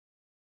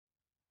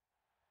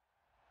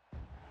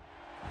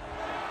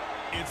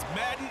It's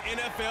Madden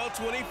NFL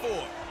 24.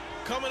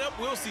 Coming up,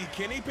 we'll see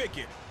Kenny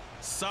Pickett.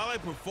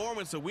 Solid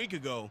performance a week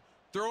ago,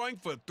 throwing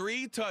for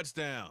 3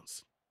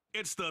 touchdowns.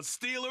 It's the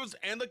Steelers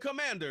and the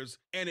Commanders,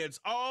 and it's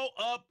all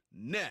up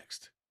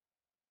next.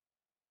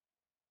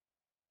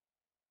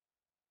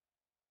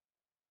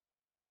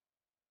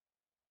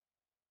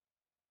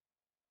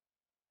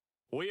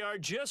 We are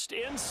just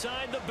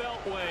inside the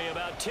Beltway,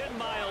 about 10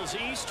 miles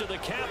east of the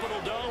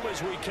Capitol Dome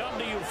as we come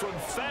to you from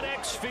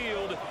FedEx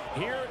Field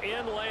here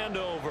in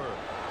Landover.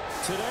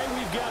 Today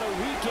we've got a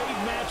Week 8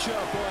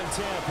 matchup on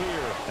tap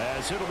here,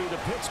 as it'll be the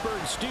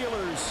Pittsburgh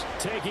Steelers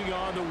taking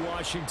on the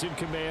Washington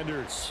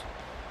Commanders.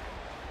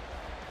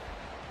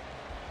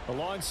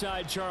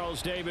 Alongside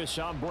Charles Davis,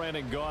 I'm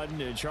Brandon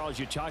Gaudin. And Charles,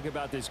 you talk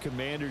about this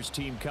Commanders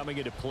team coming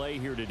into play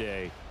here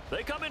today.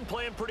 They come in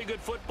playing pretty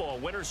good football,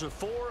 winners of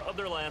 4 of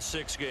their last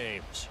 6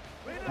 games.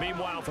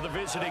 Meanwhile, for the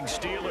visiting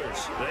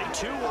Steelers, they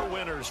too were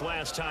winners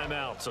last time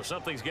out, so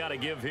something's got to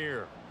give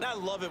here. I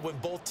love it when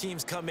both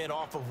teams come in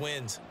off of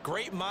wins.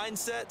 Great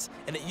mindsets,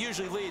 and it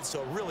usually leads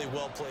to a really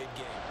well-played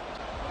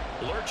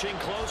game. Lurching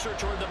closer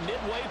toward the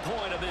midway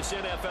point of this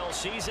NFL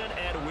season,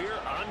 and we're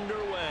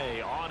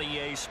underway on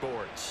EA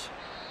Sports.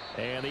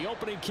 And the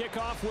opening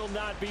kickoff will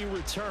not be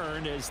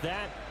returned, as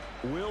that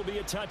will be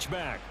a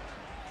touchback.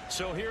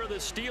 So here are the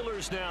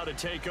Steelers now to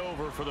take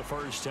over for the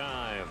first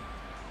time.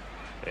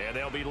 And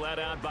they'll be led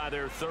out by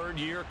their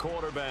 3rd-year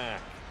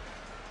quarterback.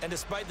 And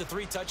despite the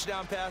 3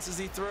 touchdown passes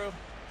he threw,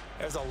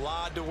 there's a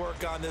lot to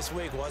work on this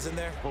week, wasn't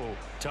there? Oh,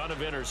 ton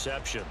of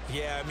interception.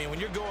 Yeah, I mean, when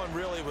you're going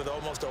really with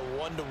almost a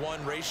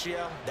 1-to-1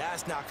 ratio,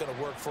 that's not going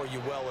to work for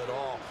you well at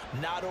all.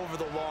 Not over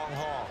the long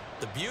haul.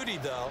 The beauty,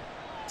 though,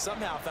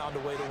 somehow found a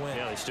way to win.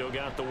 Yeah, they still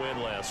got the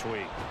win last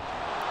week.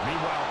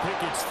 Meanwhile,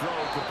 Pickett's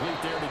throw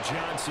complete there to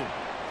Johnson.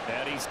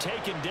 And he's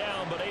taken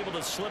down, but able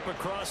to slip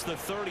across the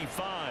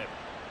 35.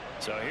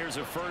 So here's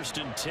a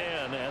 1st and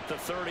 10 at the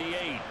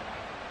 38.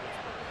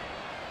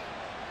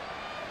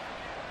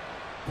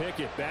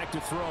 Pickett back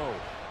to throw.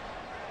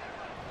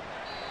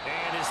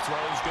 And his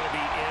throw's going to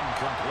be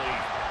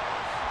incomplete.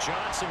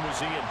 Johnson was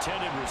the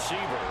intended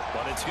receiver,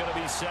 but it's going to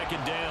be 2nd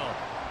down.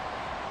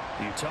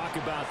 You talk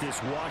about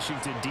this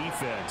Washington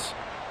defense.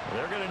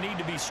 They're going to need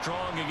to be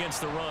strong against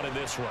the run in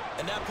this one.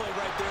 And that play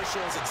right there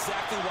shows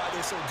exactly why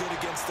they're so good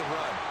against the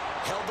run.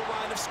 Held the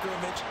line of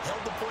scrimmage, held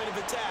the point of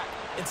attack,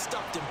 and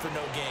stuffed him for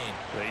no gain.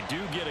 They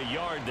do get a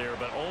yard there,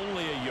 but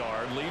only a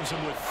yard. Leaves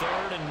them with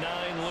 3rd and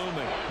 9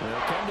 looming.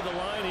 They'll come to the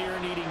line here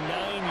needing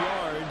 9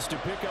 yards to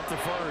pick up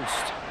the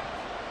first.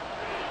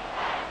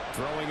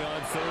 Throwing on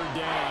 3rd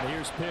down.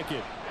 Here's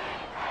Pickett.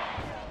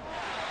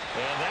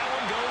 And that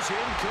one goes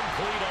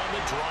incomplete on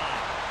the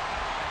drive.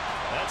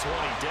 That's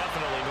one he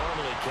definitely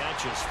normally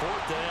catches.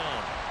 4th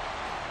down.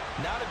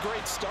 Not a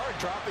great start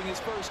dropping his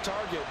first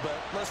target, but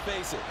let's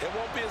face it, it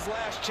won't be his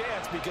last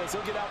chance because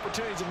he'll get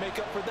opportunities to make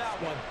up for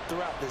that one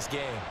throughout this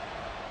game.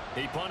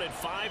 He punted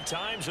 5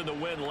 times in the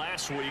win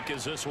last week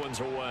as this one's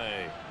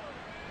away.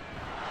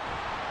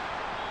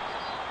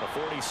 A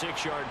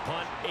 46-yard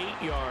punt,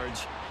 8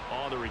 yards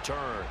on the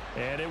return.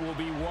 And it will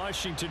be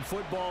Washington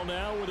football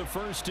now with a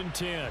 1st and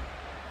 10.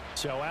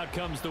 So out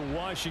comes the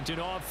Washington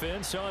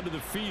offense onto the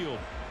field.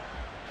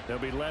 They'll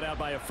be led out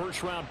by a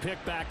 1st-round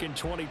pick back in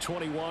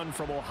 2021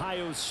 from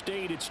Ohio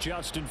State. It's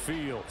Justin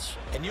Fields.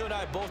 And you and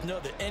I both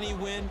know that any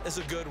win is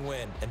a good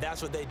win, and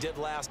that's what they did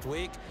last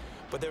week.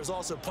 But there's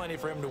also plenty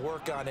for him to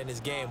work on in his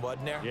game,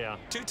 wasn't there? Yeah.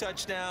 2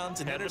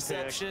 touchdowns, an Had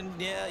interception.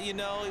 Yeah, you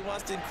know, he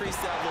wants to increase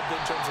that a little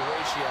bit in terms of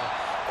ratio.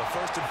 But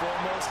first and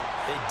foremost,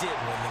 they did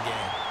win the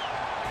game.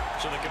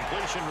 So the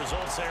completion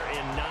results there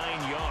in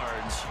 9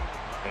 yards.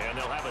 And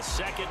they'll have a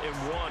 2nd and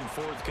 1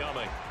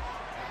 forthcoming.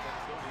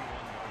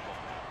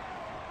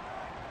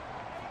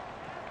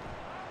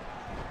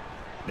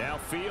 Now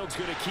Fields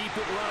going to keep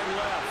it running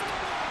left.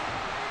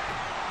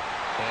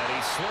 And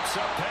he slips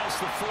up past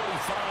the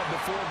 45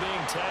 before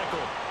being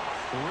tackled.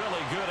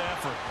 Really good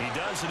effort. He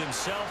does it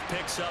himself,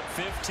 picks up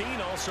 15,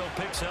 also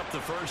picks up the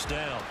 1st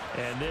down.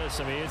 And this,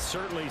 I mean, it's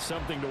certainly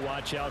something to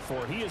watch out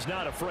for. He is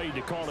not afraid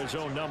to call his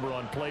own number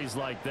on plays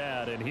like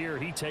that, and here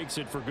he takes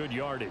it for good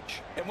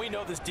yardage. And we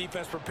know this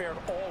defense prepared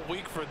all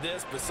week for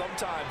this, but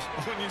sometimes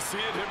when you see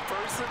it in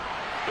person,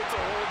 it's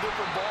a whole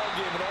different ball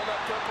game, and all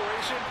that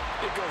preparation,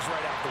 it goes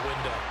right out the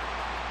window.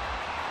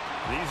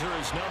 These are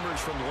his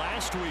numbers from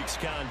last week's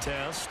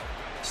contest.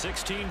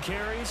 16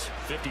 carries,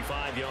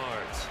 55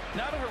 yards.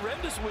 Not a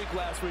horrendous week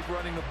last week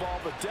running the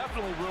ball, but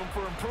definitely room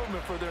for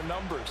improvement for their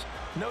numbers.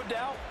 No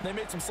doubt, they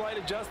made some slight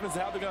adjustments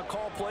to how they're going to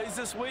call plays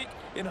this week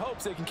in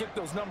hopes they can kick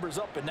those numbers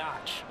up a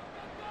notch.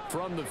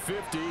 From the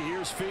 50,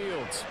 here's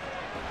Fields.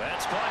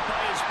 That's caught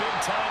by his big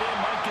tight end,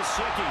 Mike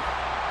Gesicki.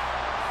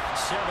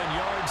 7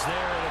 yards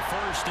there and a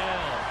 1st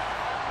down.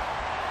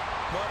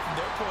 Well, from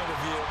their point of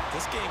view,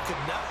 this game could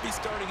not be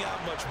starting out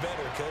much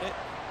better, could it?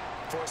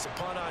 Force a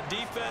punt on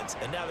defense,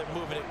 and now they're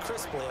moving it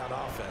crisply on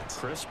offense.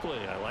 Crisply,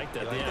 I like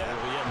that. Like that?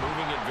 Yeah,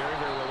 moving it very,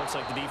 very well. Looks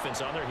like the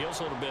defense on their heels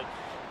a little bit.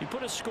 You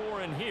put a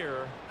score in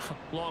here,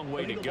 long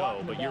way to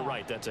go, but you're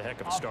right, that's a heck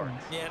of a start.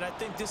 Yeah, and I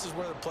think this is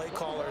where the play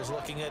caller is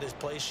looking at his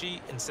play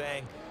sheet and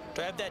saying,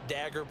 Do I have that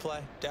dagger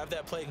play? Do I have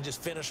that play and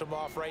just finish them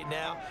off right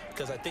now?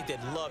 Because I think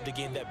they'd love to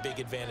gain that big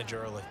advantage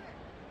early.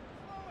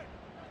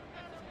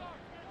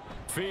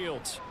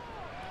 Fields.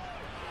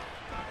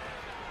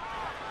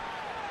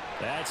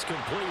 That's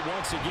complete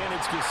once again.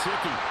 It's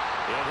Gesicki.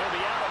 And he'll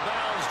be out of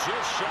bounds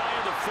just shy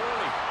of the 40.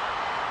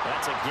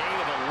 That's a gain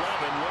of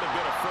 11. Would have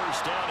been a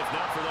first down if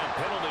not for that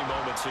penalty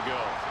moments ago.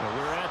 Well,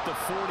 we're at the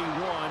 41,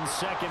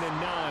 2nd and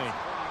 9.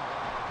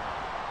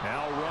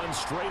 Now run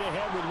straight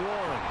ahead with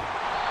Warren.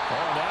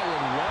 Oh, that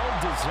one well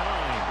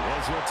designed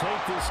as he'll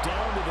take this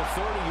down to the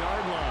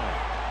 30-yard line.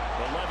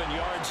 11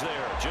 yards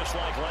there, just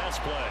like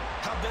last play.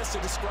 How best to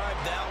describe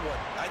that one?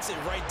 I'd say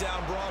right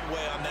down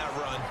Broadway on that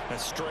run. A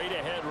straight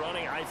ahead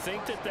running. I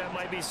think that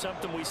might be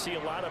something we see a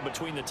lot of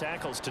between the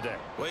tackles today.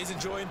 Well, he's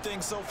enjoying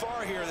things so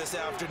far here this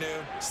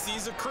afternoon.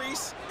 Sees a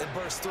crease and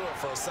bursts through it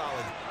for a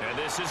solid. And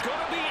this is going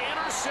to be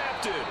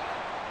intercepted.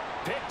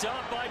 Picked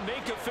up by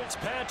Minkah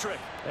Fitzpatrick.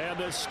 And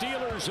the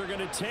Steelers are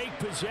going to take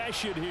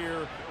possession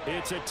here.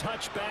 It's a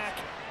touchback,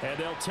 and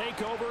they'll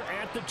take over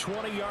at the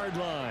 20-yard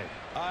line.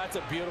 That's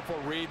a beautiful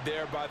read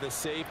there by the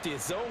safety.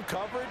 It's zone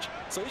coverage,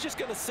 so he's just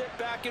going to sit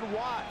back and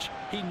watch.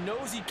 He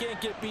knows he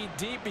can't get beat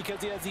deep because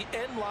he has the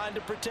end line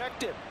to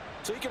protect him.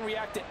 So he can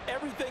react to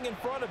everything in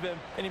front of him,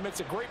 and he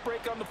makes a great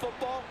break on the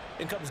football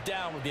and comes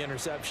down with the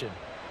interception.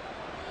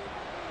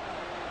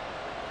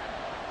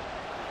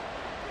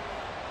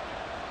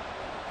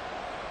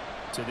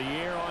 To the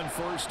air on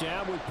first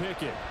down with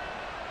Pickens.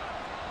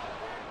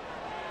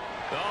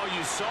 Oh,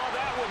 you saw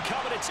that one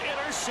coming. It's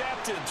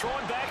intercepted.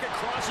 Thrown back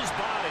across his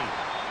body.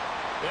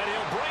 And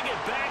he'll bring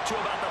it back to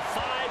about the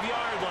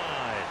 5-yard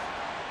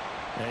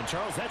line. And,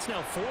 Charles, that's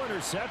now 4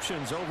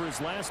 interceptions over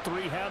his last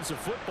 3 halves of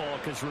football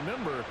because,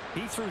 remember,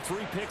 he threw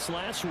 3 picks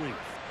last week.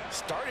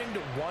 Starting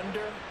to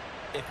wonder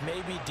if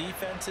maybe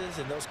defenses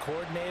and those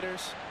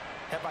coordinators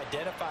have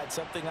identified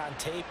something on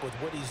tape with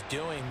what he's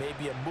doing.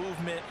 Maybe a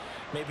movement,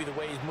 maybe the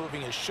way he's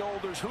moving his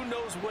shoulders. Who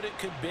knows what it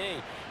could be?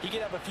 He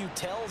could have a few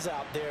tells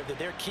out there that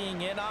they're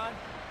keying in on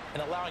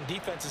and allowing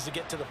defenses to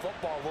get to the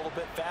football a little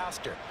bit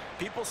faster.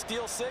 People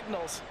steal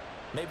signals.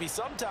 Maybe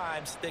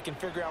sometimes they can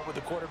figure out what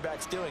the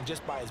quarterback's doing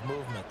just by his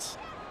movements.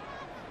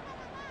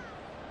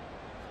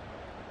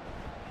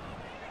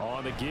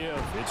 On the give,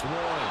 it's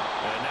Warren.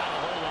 And not a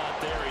whole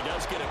lot there. He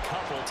does get a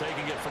couple,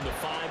 taking it from the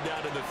 5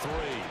 down to the 3.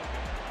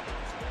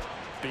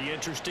 Be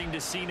interesting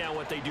to see now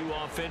what they do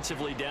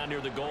offensively down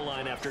near the goal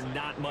line after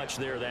not much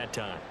there that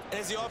time.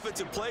 As the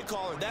offensive play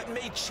caller, that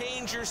may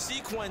change your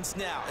sequence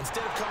now.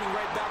 Instead of coming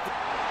right back.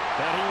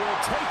 And he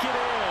will take it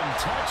in.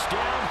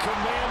 Touchdown,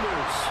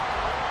 Commanders.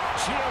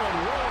 Jaylen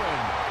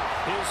Warren,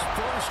 his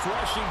first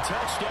rushing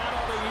touchdown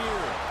of the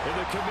year. And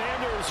the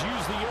Commanders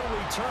use the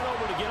early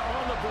turnover to get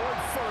on the board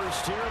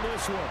first here in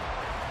this one.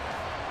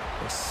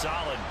 A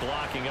solid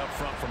blocking up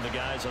front from the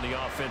guys on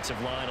the offensive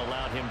line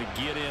allowed him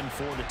to get in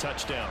for the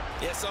touchdown.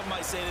 Yeah, some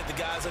might say that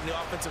the guys on the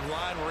offensive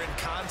line were in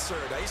concert.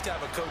 I used to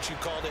have a coach who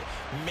called it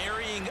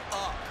marrying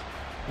up,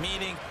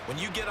 meaning when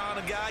you get on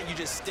a guy, you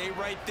just stay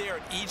right there,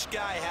 and each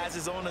guy has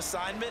his own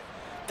assignment.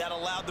 That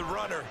allowed the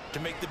runner to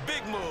make the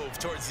big move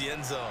towards the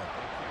end zone.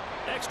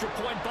 Extra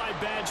point by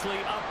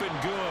Badgley, up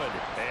and good.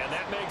 And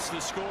that makes the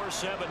score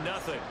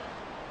 7-0.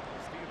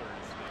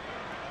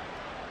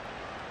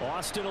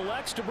 Austin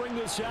elects to bring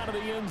this out of the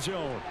end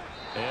zone.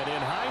 And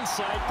in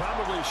hindsight,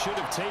 probably should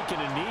have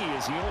taken a knee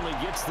as he only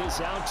gets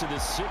this out to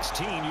the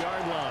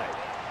 16-yard line.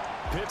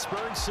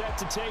 Pittsburgh set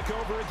to take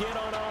over again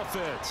on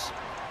offense.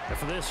 And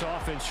for this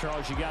offense,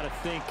 Charles, you got to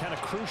think kind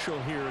of crucial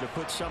here to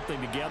put something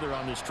together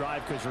on this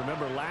drive because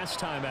remember last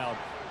time out,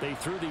 they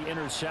threw the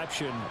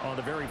interception on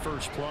the very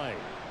first play.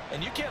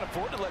 And you can't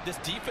afford to let this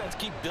defense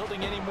keep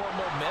building any more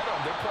momentum.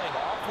 They're playing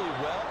awfully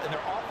well, and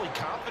they're awfully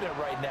confident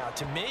right now.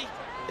 To me,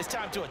 it's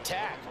time to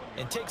attack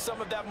and take some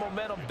of that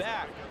momentum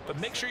back, but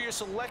make sure you're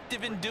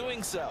selective in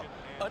doing so.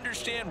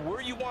 Understand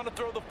where you want to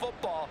throw the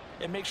football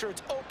and make sure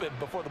it's open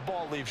before the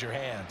ball leaves your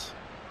hands.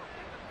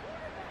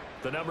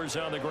 The numbers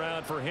on the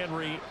ground for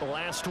Henry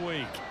last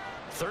week.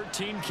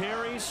 13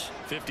 carries,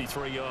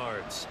 53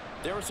 yards.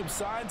 There were some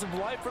signs of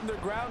life from their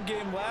ground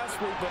game last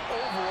week, but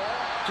overall,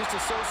 just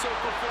a so-so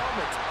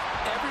performance.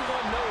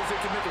 Everyone knows they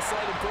can make a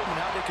slight improvement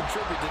how they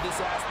contribute to this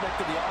aspect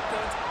of the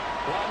offense.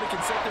 Linemen can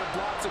set their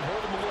blocks and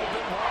hold them a little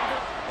bit longer,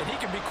 and he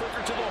can be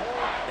quicker to the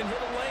hole and hit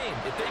a lane.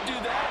 If they do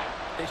that,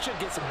 they should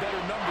get some better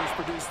numbers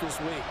produced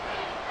this week.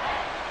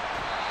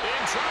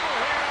 In trouble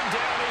here, and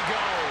down he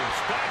goes.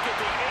 Back at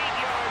the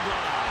 8-yard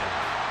line.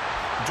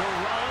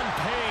 Deron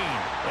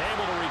Payne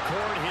able to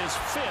record his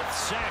 5th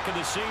sack of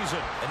the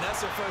season. And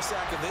that's their first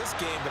sack of this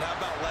game, but how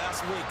about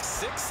last week?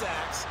 6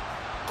 sacks,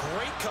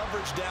 great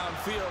coverage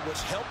downfield,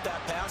 which helped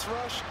that pass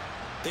rush.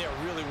 They are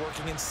really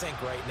working in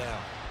sync right now.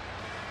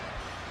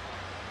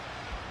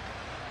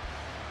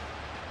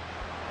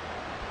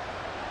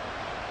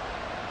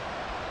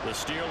 The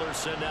Steelers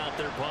send out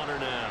their punter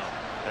now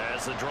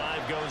as the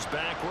drive goes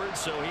backwards,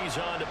 so he's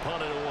on to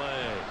punt it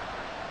away.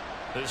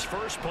 His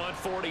first punt,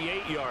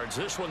 48 yards.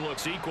 This one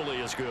looks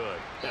equally as good.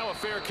 Now a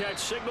fair catch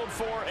signaled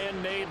for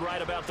and made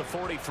right about the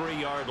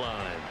 43-yard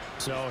line.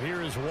 So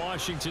here is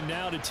Washington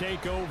now to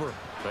take over.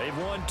 They've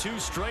won 2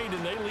 straight,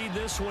 and they lead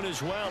this one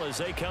as well as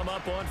they come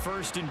up on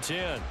 1st and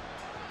 10.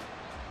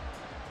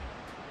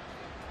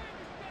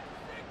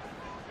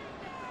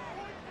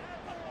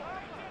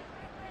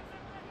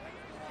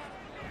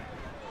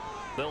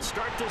 They'll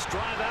start this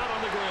drive out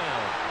on the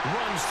ground.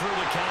 Runs through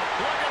the count.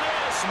 Look at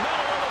this.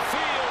 Middle of the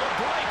field. A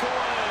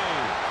breakaway.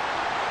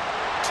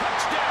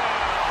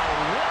 Touchdown,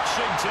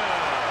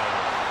 Washington.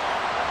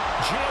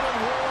 Jaylen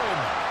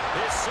Warren,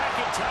 his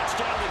 2nd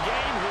touchdown of the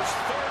game, his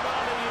 3rd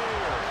on the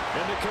year.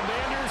 And the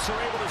Commanders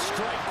are able to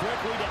strike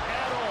quickly to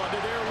add on to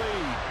their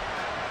lead.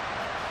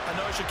 I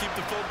know I should keep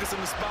the focus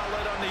and the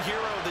spotlight on the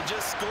hero that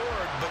just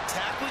scored, but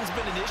tackling's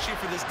been an issue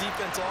for this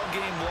defense all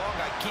game long.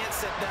 I can't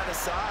set that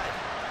aside.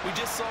 We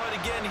just saw it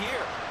again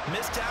here.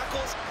 Missed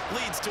tackles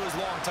leads to his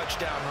long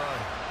touchdown run.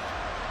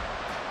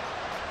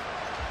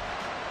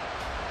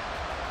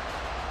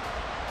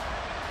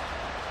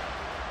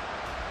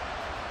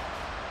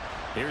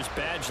 Here's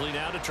Badgley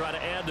now to try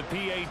to add the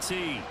PAT.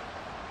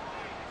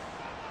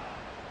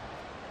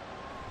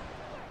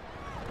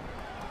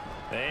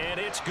 And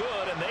it's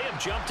good, and they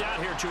have jumped out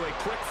here to a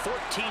quick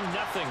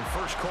 14-0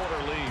 first quarter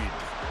lead.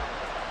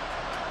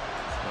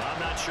 Well,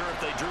 I'm not sure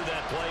if they drew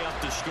that play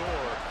up to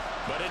score,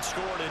 but it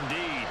scored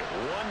indeed.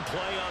 1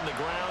 play on the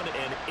ground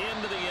and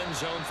into the end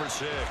zone for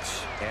 6.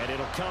 And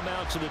it'll come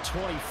out to the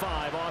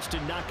 25.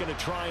 Austin not going to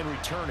try and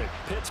return it.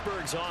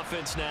 Pittsburgh's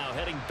offense now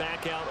heading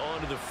back out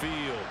onto the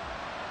field.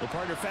 Well,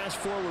 partner, fast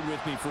forward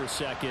with me for a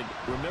second.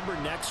 Remember,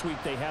 next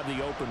week they have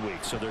the open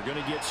week, so they're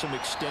going to get some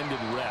extended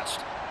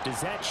rest.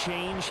 Does that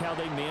change how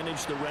they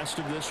manage the rest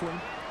of this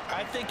one?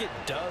 I think it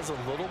does a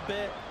little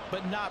bit,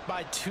 but not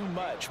by too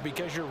much,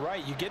 because you're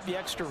right. You get the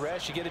extra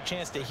rest. You get a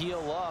chance to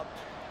heal up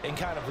and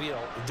kind of, you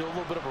know, do a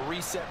little bit of a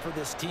reset for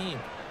this team.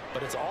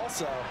 But it's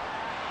also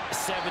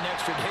 7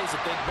 extra days to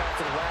think back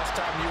to the last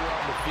time you were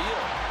on the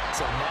field.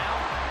 So now,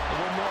 a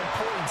little more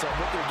importance on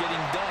what they're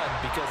getting done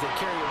because they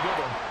carry it with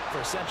them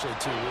for essentially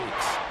 2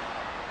 weeks.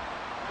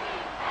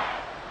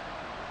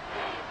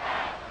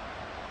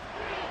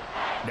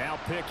 Now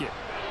Pickett.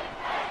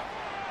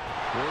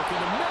 Work in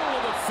the middle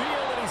of the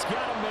field, and he's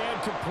got a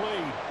man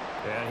complete.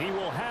 And he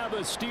will have a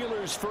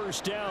Steelers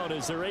first down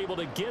as they're able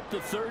to get the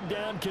 3rd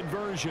down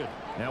conversion.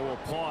 Now we'll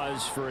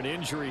pause for an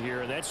injury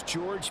here. That's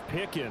George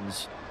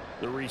Pickens,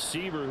 the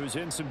receiver who's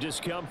in some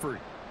discomfort.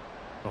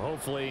 Well,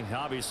 hopefully,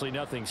 obviously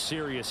nothing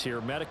serious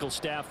here. Medical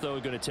staff, though,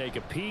 going to take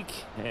a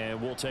peek,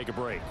 and we'll take a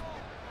break.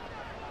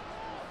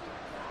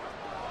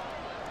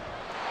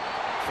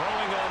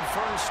 Throwing on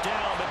first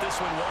down, but this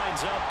one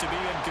winds up to be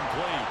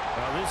incomplete.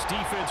 Well, this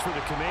defense for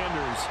the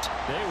Commanders,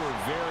 they were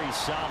very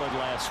solid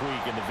last week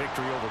in the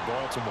victory over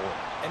Baltimore.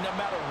 And no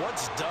matter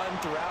what's done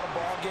throughout a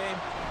ball game,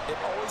 it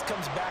always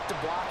comes back to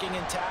blocking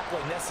and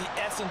tackling. That's the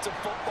essence of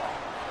football.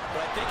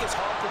 But I think it's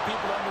hard for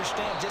people to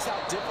understand just how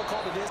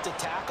difficult it is to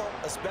tackle,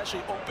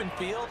 especially open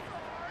field.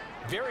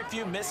 Very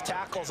few missed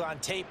tackles on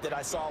tape that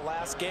I saw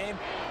last game.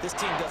 This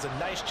team does a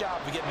nice job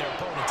of getting their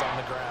opponents on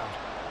the ground.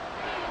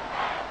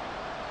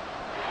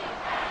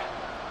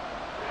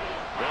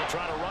 They'll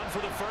try to run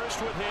for the first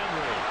with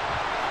Henry.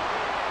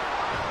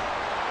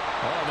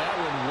 Oh, that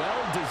one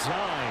well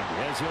designed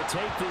as he'll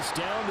take this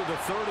down to the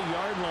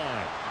 30-yard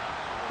line.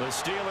 The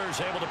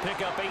Steelers able to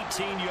pick up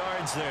 18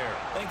 yards there.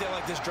 I think they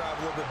like this drive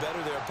a little bit better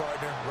there,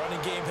 partner.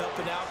 Running game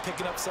helping out,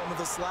 picking up some of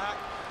the slack.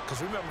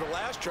 Because remember the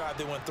last drive,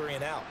 they went 3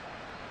 and out.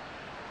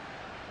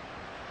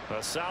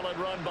 A solid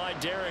run by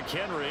Derrick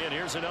Henry, and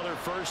here's another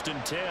 1st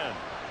and 10.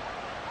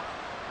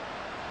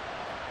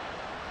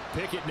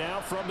 Pickett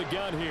now from the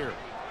gun here.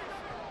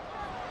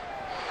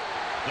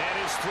 And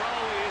his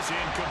throw is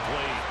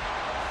incomplete.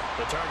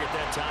 The target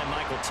that time,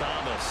 Michael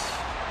Thomas.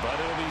 But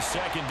it'll be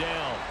 2nd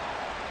down.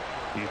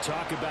 You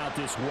talk about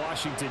this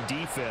Washington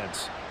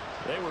defense.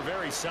 They were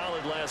very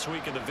solid last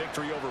week in the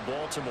victory over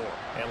Baltimore.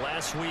 And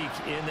last week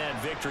in that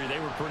victory, they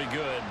were pretty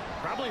good.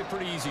 Probably a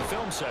pretty easy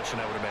film session,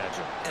 I would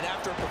imagine. And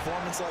after a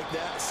performance like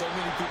that, so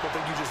many people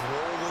think you just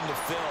roll into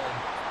film,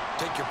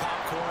 take your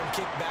popcorn,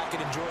 kick back,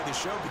 and enjoy the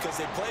show because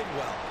they played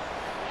well.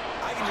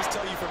 I can just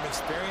tell you from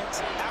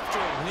experience, after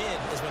a win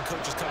is when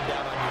coaches come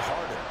down on you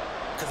harder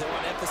because they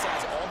want to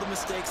emphasize all the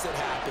mistakes that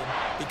happen.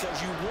 Because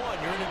you won,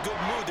 you're in a good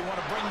mood, they want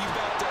to bring you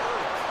back to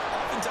earth.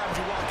 Oftentimes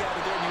you walk out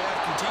of there and you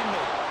ask your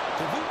teammate,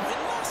 did we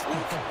win last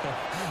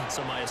week?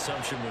 So my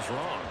assumption was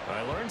wrong.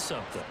 I learned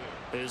something.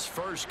 His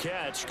first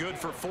catch, good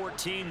for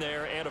 14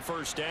 there and a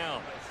 1st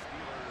down.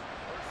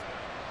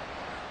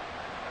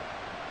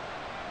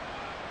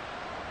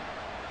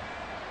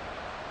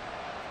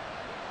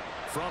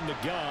 From the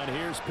gun,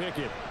 here's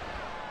Pickett.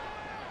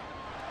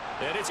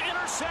 And it's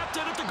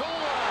intercepted at the goal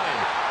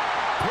line.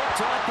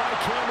 Picked up by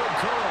Cameron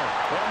Curl.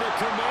 And the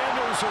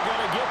Commanders are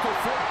going to get the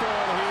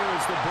football here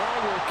as the ball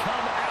will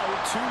come out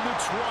to the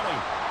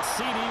 20.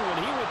 CD, when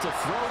he went to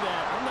throw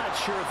that, I'm not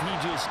sure if he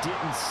just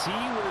didn't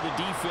see where the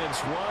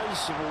defense was.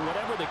 Or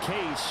whatever the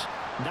case,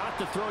 not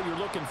the throw you're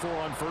looking for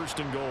on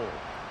 1st and goal.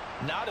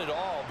 Not at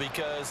all,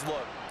 because,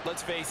 look,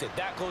 let's face it,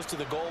 that close to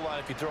the goal line,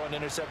 if you throw an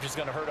interception, is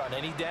going to hurt on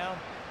any down.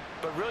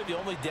 But really, the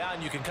only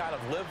down you can kind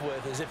of live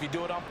with is if you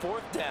do it on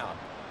 4th down.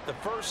 The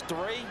first 3,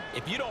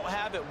 if you don't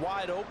have it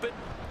wide open,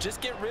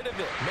 just get rid of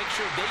it. Make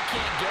sure they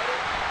can't get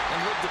it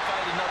and live to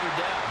fight another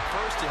down.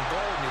 1st and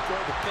goal, and you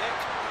throw the pick,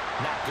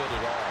 not good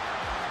at all.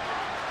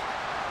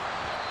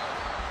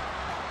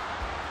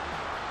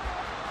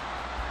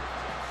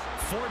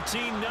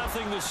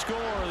 $14-0 the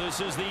score.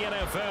 This is the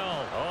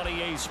NFL on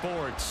EA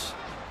Sports.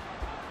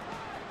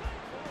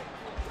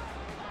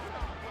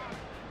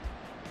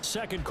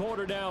 Second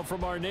quarter now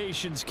from our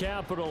nation's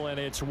capital, and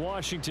it's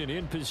Washington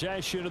in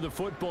possession of the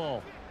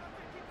football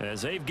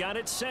as they've got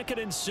it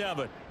 2nd and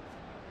 7.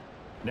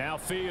 Now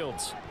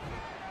Fields.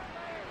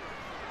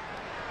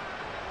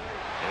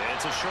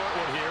 It's a short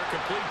one here,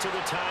 complete to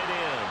the tight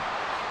end.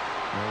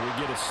 Well,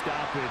 we get a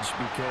stoppage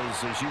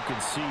because, as you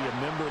can see,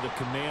 a member of the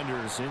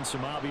Commanders in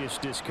some obvious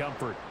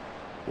discomfort.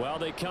 While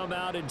they come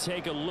out and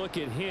take a look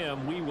at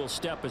him, we will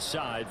step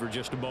aside for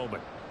just a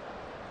moment.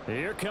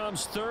 Here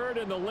comes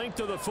 3rd and the length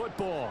of the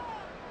football.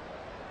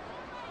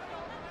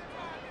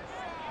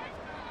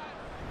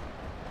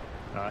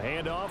 A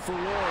handoff for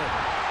Warren.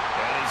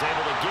 And he's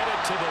able to get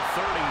it to the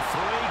 33.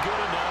 Good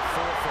enough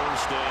for a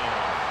 1st down.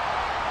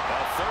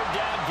 A 3rd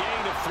down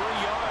gain of 3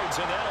 yards,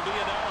 and that'll be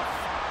enough.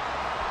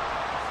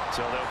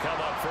 So they'll come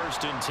up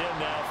 1st and 10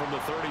 now from the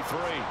 33.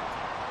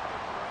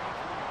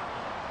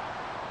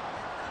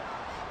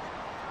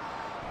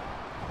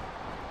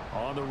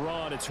 On the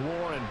run, it's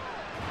Warren.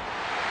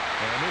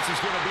 And this is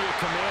going to be a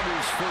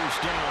Commander's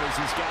 1st down as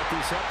he's got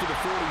this up to the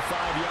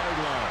 45-yard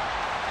line.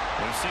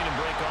 We've seen him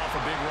break off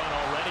a big run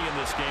already in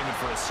this game, and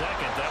for a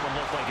second, that would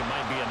look like it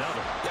might be another.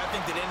 Yeah, I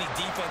think that any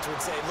defense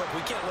would say, look,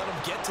 we can't let him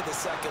get to the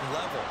 2nd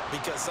level,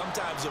 because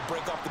sometimes he'll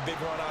break off the big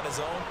run on his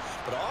own,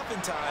 but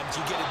oftentimes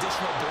you get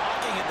additional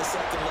blocking at the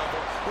 2nd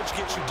level, which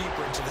gets you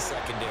deeper into the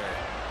secondary.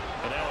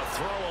 And now a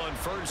throw on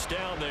 1st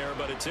down there,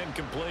 but it's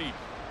incomplete.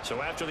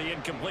 So after the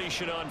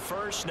incompletion on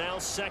 1st,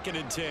 now 2nd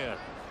and 10.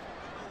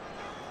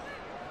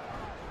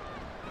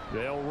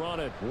 They'll run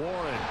it.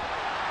 Warren.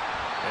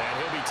 And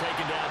he'll be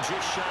taken down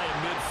just shy of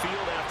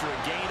midfield after a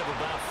gain of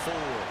about 4.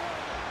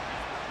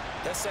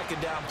 That 2nd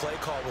down play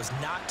call was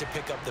not to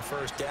pick up the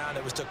 1st down.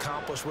 It was to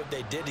accomplish what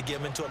they did, to get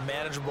them into a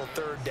manageable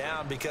 3rd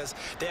down, because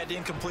they had the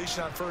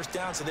incompletion on 1st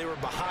down, so they were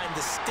behind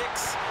the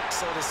sticks,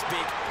 so to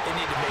speak. They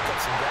needed to make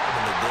up some ground,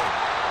 and they did.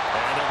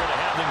 And they're going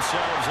to have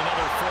themselves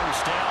another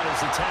 1st down as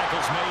the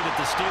tackle's made at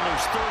the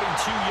Steelers'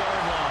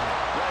 32-yard line.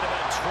 Right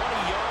about 20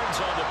 yards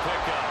on the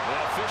pickup.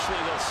 Well,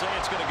 officially, they'll say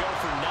it's going to go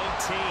for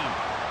 19.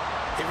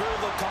 They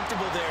really look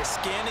comfortable there,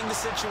 scanning the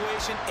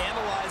situation,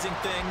 analyzing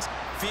things,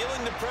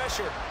 feeling the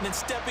pressure, and then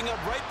stepping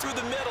up right through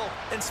the middle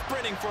and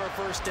sprinting for a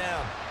 1st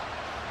down.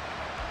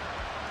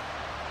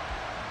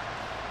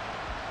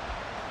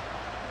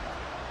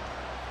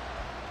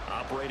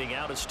 Operating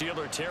out of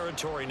Steeler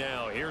territory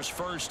now. Here's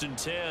 1st and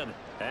 10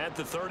 at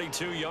the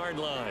 32-yard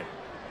line.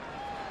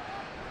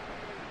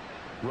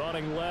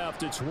 Running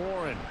left, it's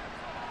Warren.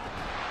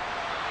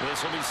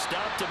 This will be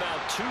stopped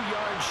about 2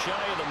 yards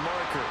shy of the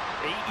marker.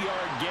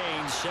 8-yard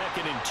gain,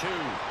 2nd and 2.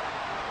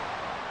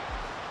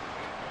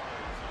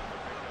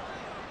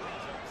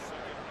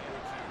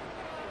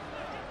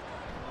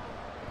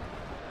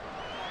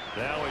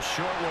 Now a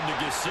short one to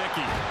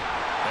Gesicki.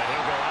 And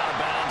he'll go out of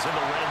bounds in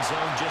the red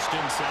zone just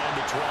inside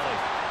the 20.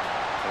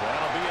 And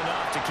that'll be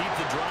enough to keep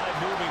the drive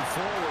moving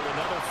forward.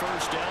 Another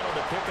 1st down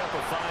to pick up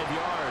of 5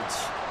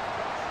 yards.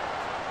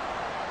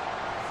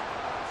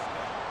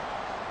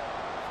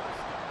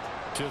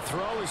 To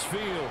throw is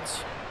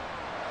Fields.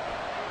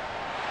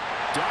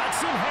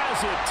 Dodson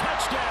has it.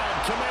 Touchdown,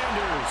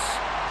 Commanders.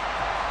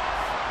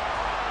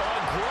 A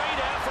great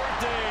effort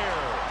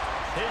there.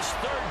 His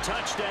 3rd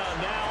touchdown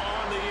now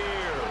on the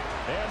year.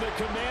 And the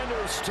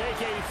Commanders take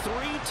a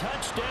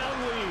 3-touchdown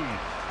lead.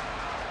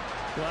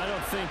 Well, I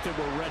don't think that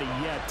we're ready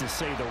yet to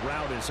say the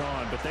route is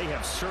on, but they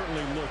have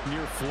certainly looked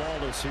near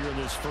flawless here in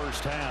this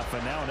 1st half,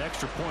 and now an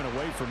extra point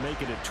away from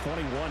making it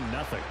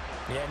 21-0.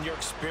 Yeah, and your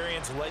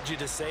experience led you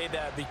to say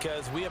that,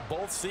 because we have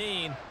both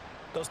seen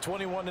those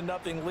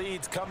 21-0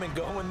 leads come and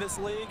go in this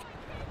league.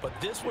 But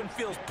this one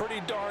feels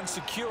pretty darn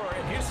secure.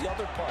 And here's the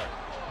other part.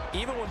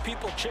 Even when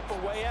people chip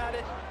away at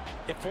it,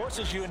 it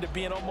forces you into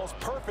being almost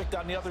perfect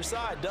on the other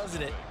side,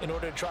 doesn't it, in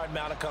order to try and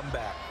mount a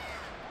comeback.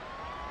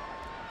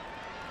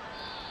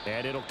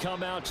 And it'll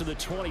come out to the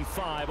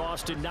 25.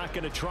 Austin not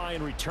going to try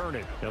and return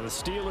it. Now the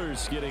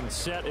Steelers getting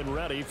set and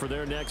ready for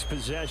their next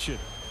possession.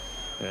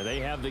 And they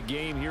have the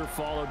game here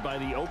followed by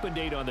the open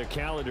date on their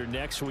calendar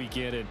next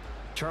weekend. And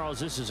Charles,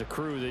 this is a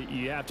crew that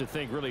you have to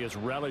think really is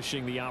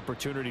relishing the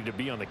opportunity to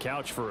be on the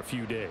couch for a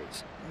few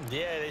days.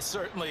 Yeah, they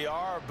certainly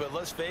are. But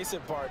let's face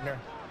it, partner.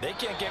 They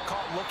can't get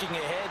caught looking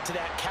ahead to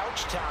that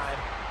couch time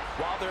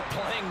while they're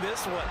playing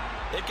this one.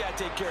 They've got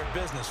to take care of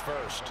business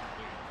first.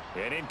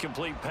 An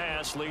incomplete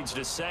pass leads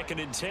to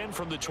 2nd and 10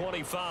 from the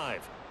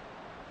 25.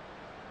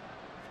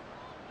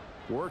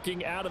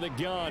 Working out of the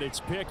gun, it's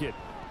Pickett.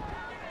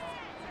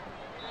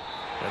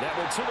 And that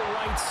one to the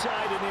right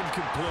side and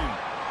incomplete.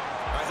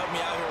 All right, help me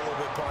out here a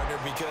little bit, partner,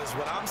 because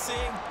what I'm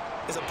seeing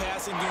is a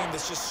passing game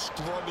that's just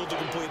struggled to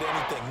complete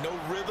anything. No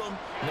rhythm,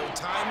 no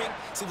timing.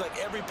 Seems like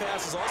every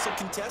pass is also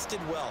contested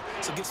well,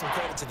 so give some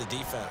credit to the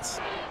defense.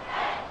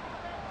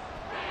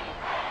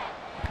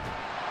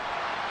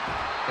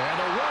 And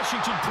the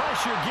Washington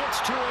pressure gets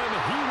to him.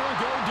 He will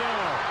go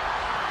down.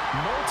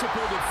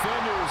 Multiple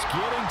defenders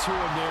getting to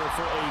him there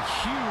for a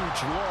huge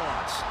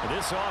loss. And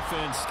this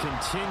offense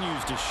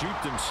continues to shoot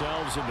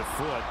themselves in the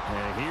foot.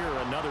 And here,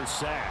 another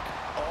sack.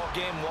 All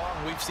game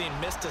long, we've seen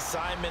missed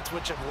assignments,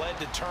 which have led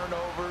to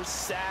turnovers,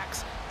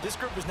 sacks. This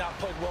group has not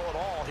played well at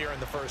all here in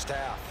the first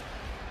half.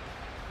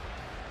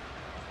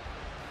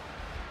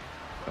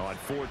 On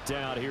fourth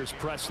down, here's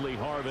Presley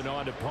Harvin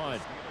on to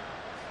punt.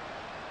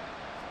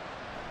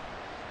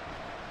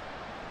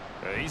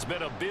 He's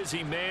been a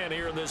busy man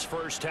here in this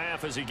first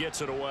half as he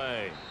gets it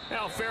away.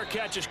 Now, fair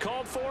catch is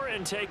called for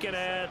and taken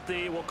at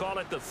the, we'll call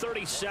it the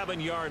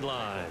 37-yard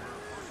line.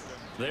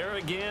 There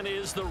again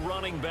is the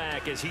running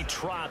back as he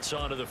trots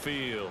onto the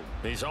field.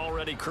 He's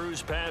already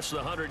cruised past the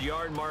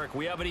 100-yard mark.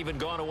 We haven't even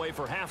gone away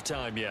for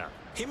halftime yet.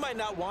 He might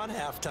not want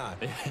halftime.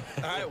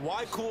 All right,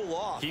 why cool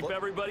off? Keep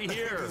everybody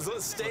here.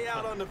 Let's stay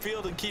out on the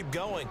field and keep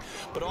going.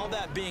 But all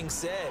that being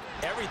said,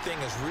 everything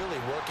is really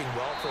working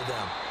well for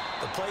them.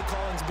 The play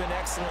calling's been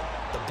excellent.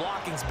 The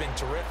blocking's been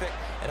terrific.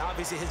 And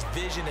obviously his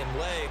vision and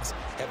legs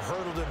have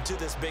hurdled him to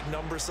this big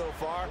number so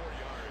far.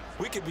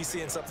 We could be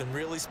seeing something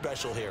really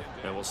special here.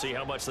 And we'll see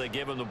how much they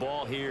give him the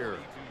ball here.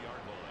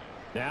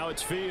 Now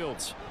it's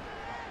Fields.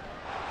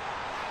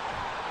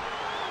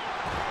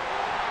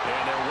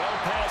 And they're well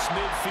past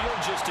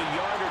midfield, just a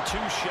yard or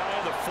two shy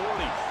of the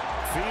 40.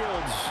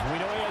 Fields, we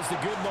know he has the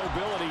good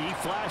mobility. He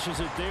flashes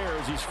it there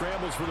as he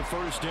scrambles for the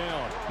first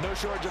down. No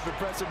shortage of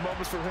impressive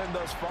moments for him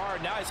thus far.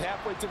 Now he's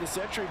halfway to the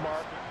century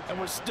mark, and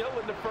we're still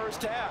in the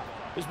first half.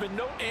 There's been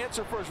no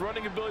answer for his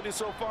running ability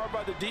so far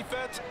by the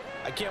defense.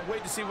 I can't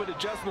wait to see what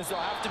adjustments they'll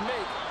have to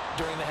make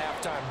during the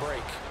halftime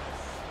break.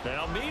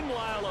 Now,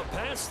 meanwhile, a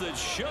pass that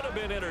should have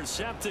been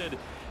intercepted,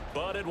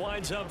 but it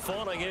winds up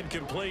falling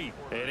incomplete.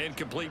 An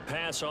incomplete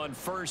pass on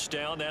first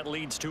down. That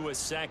leads to a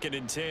 2nd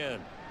and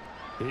 10.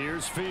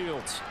 Here's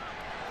Fields.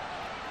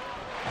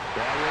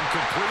 That one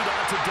complete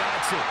out to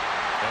Dotson.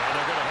 And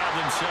they're going to have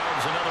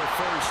themselves another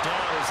first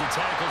down as the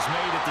tackle's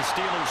made at the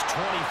Steelers'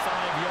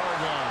 25-yard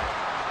line.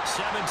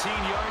 17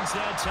 yards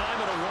that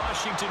time and a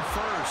Washington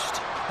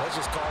first. Let's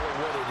just call it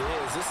what it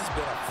is. This has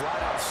been a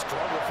flat-out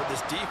struggle for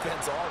this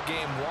defense all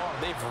game long.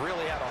 They've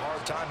really had a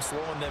hard time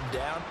slowing them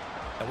down.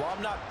 And while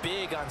I'm not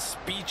big on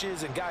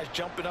speeches and guys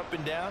jumping up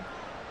and down,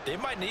 they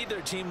might need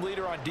their team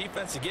leader on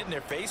defense to get in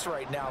their face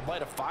right now and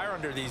light a fire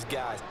under these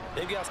guys.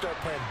 They've got to start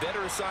playing better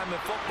assignment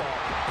football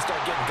and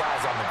start getting guys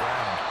on the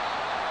ground.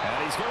 And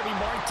he's going to be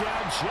marked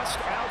down just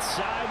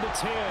outside the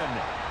 10.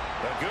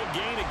 A good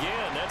gain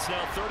again. That's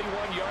now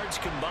 31 yards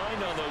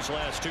combined on those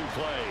last two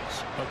plays.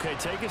 Okay,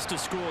 take us to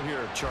school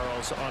here,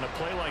 Charles. On a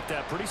play like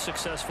that, pretty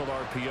successful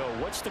RPO.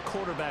 What's the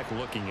quarterback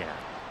looking at?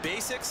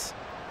 Basics,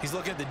 he's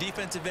looking at the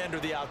defensive end or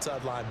the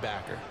outside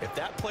linebacker. If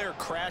that player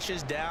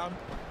crashes down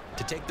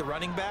to take the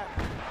running back,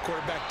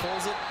 quarterback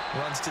pulls it,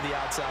 runs to the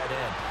outside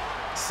end.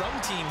 Some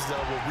teams,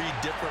 though, will read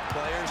different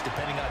players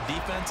depending on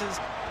defenses,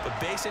 but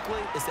basically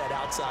it's that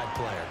outside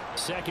player.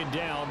 2nd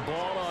down,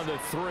 ball on the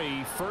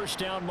 3. First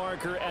down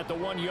marker at the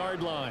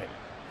 1-yard line.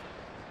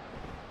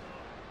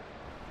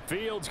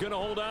 Fields going to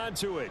hold on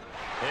to it.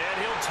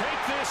 And he'll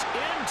take this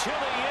into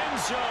the end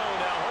zone.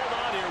 Now, hold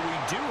on here. We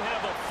do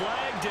have a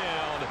flag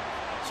down.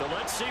 So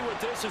let's see what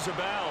this is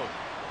about.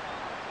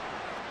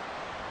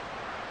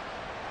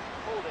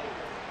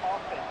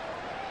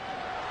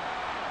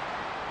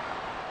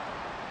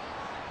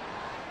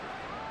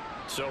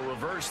 So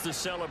reverse the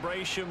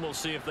celebration. We'll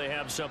see if they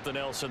have something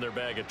else in their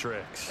bag of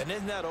tricks. And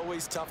isn't that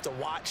always tough to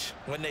watch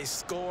when they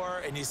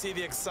score and you see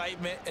the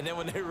excitement, and then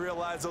when they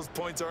realize those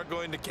points aren't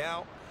going to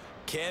count?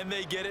 Can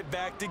they get it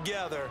back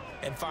together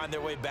and find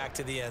their way back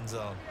to the end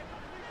zone?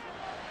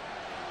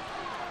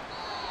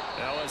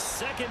 Now a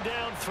 2nd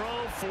down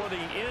throw for the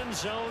end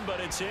zone, but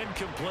it's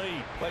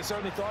incomplete. They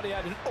certainly thought he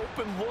had an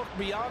open look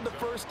beyond the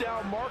first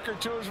down marker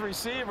to his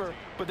receiver,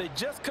 but they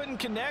just couldn't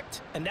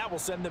connect, and that will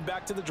send them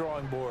back to the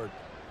drawing board.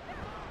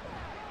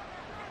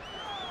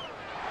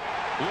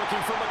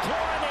 Looking for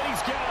McLaurin, and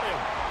he's got him.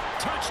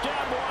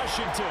 Touchdown,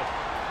 Washington.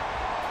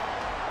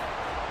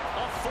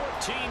 A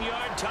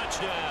 14-yard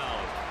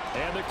touchdown.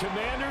 And the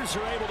Commanders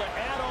are able to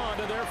add on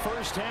to their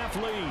first half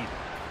lead.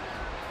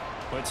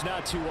 But it's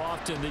not too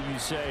often that you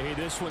say, hey,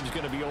 this one's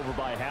going to be over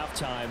by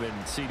halftime.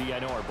 And, CD, I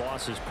know our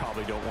bosses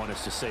probably don't want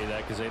us to say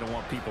that because they don't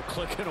want people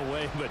clicking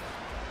away. But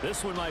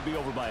this one might be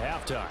over by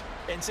halftime.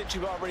 And since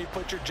you've already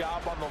put your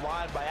job on the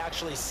line by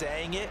actually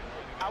saying it,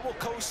 I will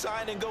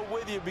co-sign and go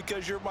with you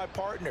because you're my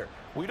partner.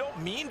 We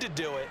don't mean to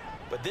do it,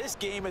 but this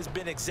game has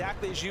been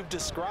exactly as you've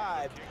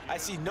described. I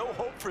see no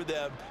hope for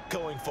them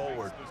going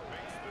forward.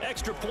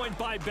 Extra point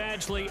by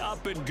Badgley,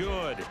 up and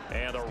good.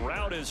 And the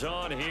route is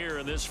on here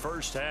in this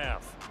first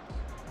half.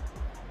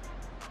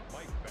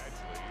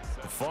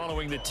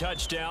 Following the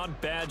touchdown,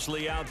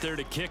 Badgley out there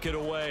to kick it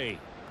away.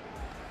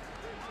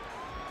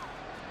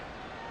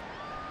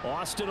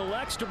 Austin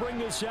elects to bring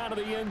this out of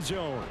the end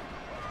zone.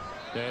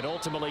 And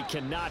ultimately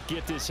cannot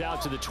get this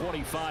out to the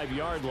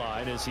 25-yard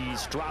line as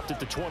he's dropped at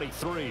the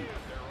 23.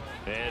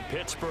 And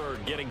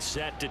Pittsburgh getting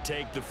set to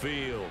take the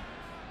field.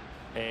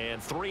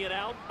 And 3 and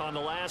out on the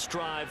last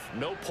drive.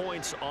 No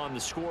points on the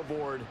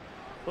scoreboard.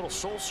 A little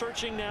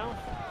soul-searching now?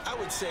 I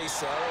would say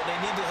so. They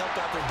need to help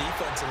out their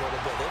defense a little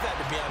bit. They've had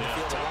to be on the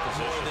field a lot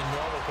more than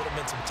normal, put them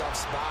in some tough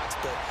spots.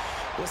 But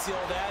what's the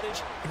old adage?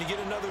 When you get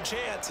another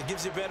chance, it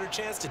gives you a better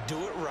chance to do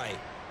it right.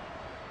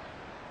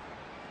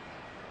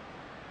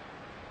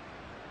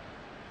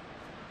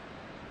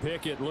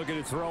 Pickett looking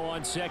to throw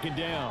on second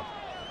down.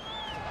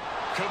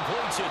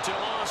 Completes it to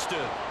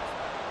Austin.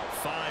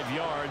 5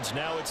 yards.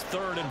 Now it's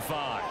 3rd and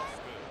 5.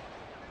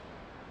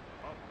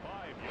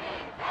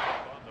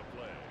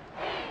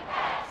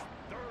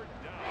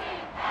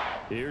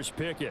 Here's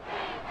Pickett.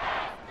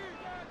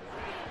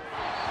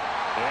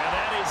 And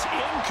that is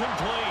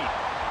incomplete.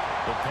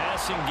 The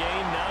passing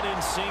game not in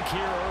sync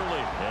here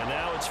early. And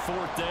now it's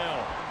 4th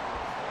down.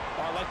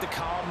 I like the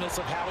calmness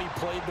of how he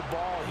played the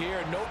ball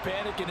here. No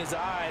panic in his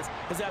eyes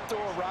as that throw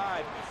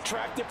arrived.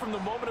 Tracked it from the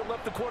moment it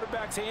left the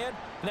quarterback's hand,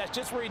 and that's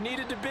just where he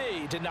needed to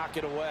be to knock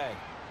it away.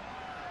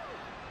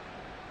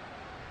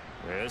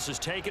 This is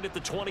taken at the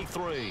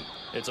 23.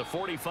 It's a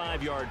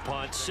 45-yard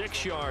punt,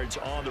 6 yards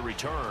on the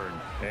return.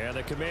 And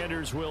the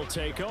Commanders will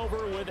take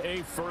over with a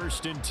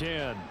 1st and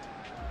 10.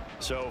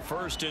 So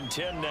 1st and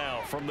 10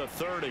 now from the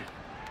 30.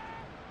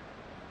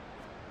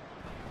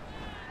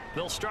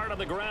 They'll start on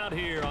the ground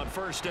here on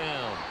 1st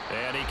down.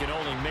 And he can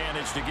only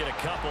manage to get a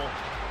couple.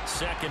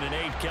 2nd and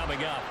 8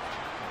 coming up.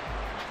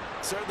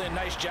 Certainly a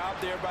nice job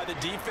there by the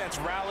defense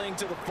rallying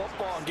to the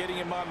football and getting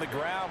him on the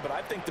ground. But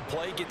I think the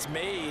play gets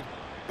made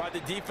by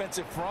the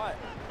defensive front,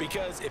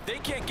 because if they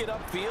can't get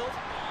upfield,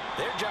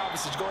 their job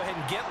is to go ahead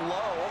and get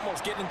low,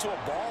 almost get into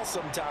a ball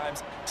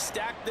sometimes,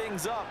 stack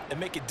things up, and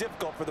make it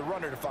difficult for the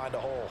runner to find a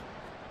hole.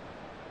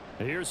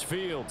 Here's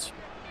Fields.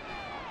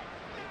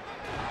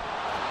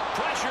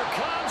 Pressure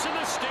comes, and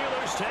the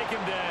Steelers take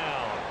him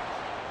down.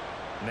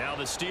 Now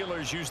the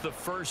Steelers use the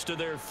first of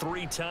their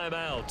 3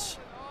 timeouts.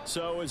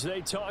 So as they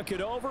talk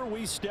it over,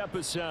 we step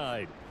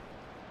aside.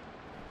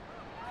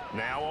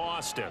 Now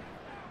Austin.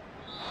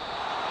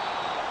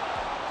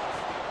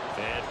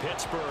 And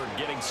Pittsburgh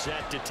getting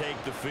set to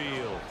take the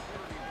field.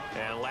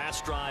 And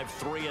last drive,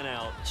 3 and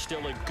out.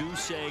 Still a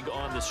goose egg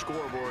on the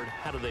scoreboard.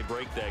 How do they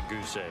break that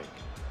goose egg?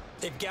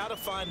 They've got to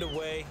find a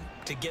way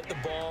to get the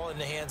ball in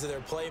the hands of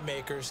their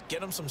playmakers,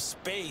 get them some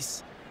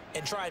space,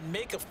 and try and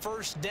make a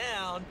 1st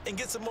down and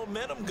get some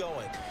momentum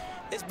going.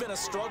 It's been a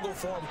struggle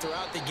for them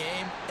throughout the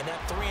game, and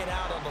that 3 and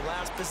out on the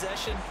last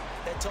possession,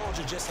 that told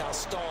you just how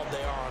stalled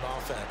they are on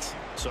offense.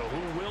 So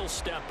who will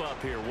step up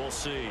here? We'll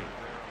see.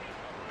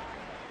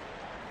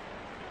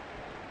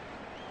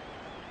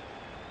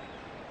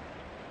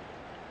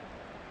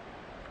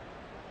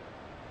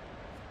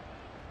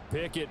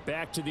 Pickett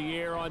back to the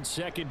air on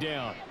 2nd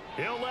down.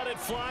 He'll let it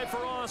fly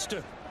for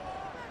Austin.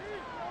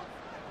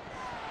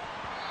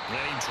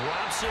 And he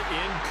drops it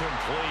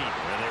incomplete.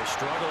 And their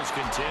struggles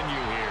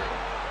continue here.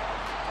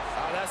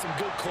 That's some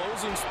good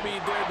closing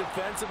speed there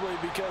defensively,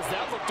 because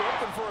that looked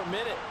open for a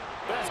minute.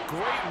 That's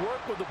great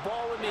work with the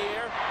ball in the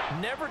air.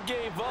 Never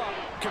gave up.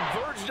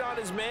 Converged on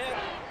his man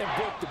and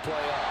broke the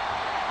play up.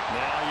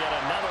 Now yet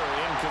another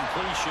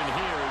incompletion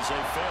here as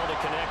they fail to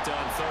connect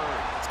on 3rd.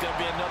 It's going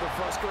to be another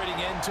frustrating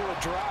end to a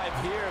drive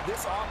here.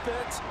 This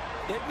offense,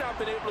 they've not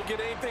been able to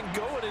get anything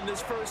going in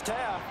this 1st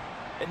half.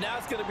 And now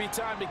it's going to be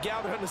time to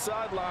gather on the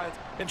sidelines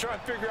and try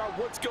and figure out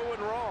what's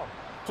going wrong.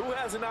 Who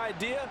has an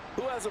idea?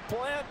 Who has a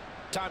plan?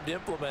 Time to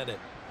implement it.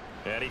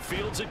 And he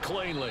fields it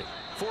cleanly.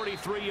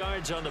 43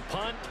 yards on the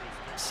punt,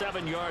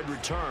 7-yard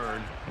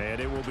return. And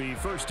it will be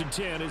 1st and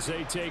 10 as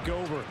they take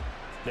over.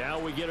 Now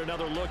we get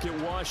another look at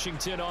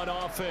Washington on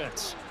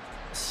offense.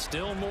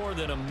 Still more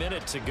than a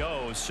minute to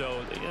go,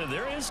 so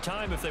there is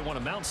time if they want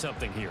to mount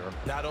something here.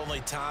 Not only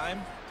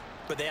time,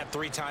 but they have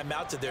 3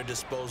 timeouts at their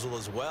disposal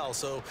as well.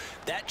 So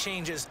that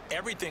changes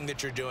everything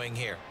that you're doing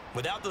here.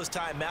 Without those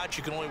timeouts,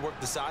 you can only work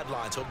the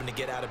sidelines, hoping to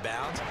get out of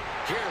bounds.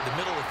 Here, the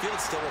middle of the field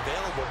is still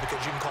available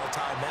because you can call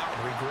timeout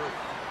and regroup.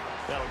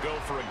 That'll go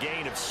for a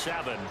gain of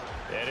 7,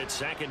 and it's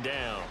 2nd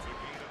down.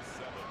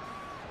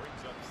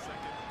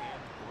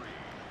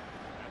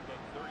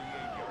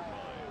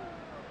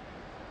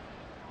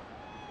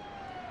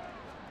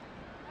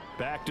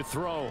 Back to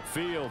throw.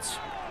 Fields.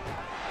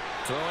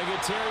 Throwing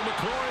it Terry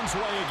McLaurin's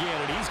way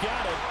again, and he's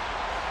got it.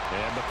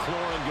 And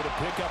McLaurin going to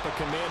pick up a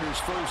Commander's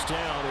 1st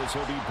down as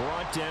he'll be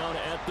brought down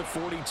at the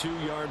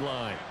 42-yard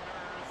line.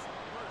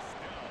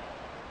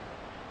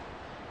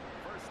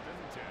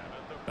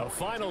 A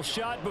final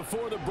shot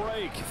before the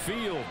break.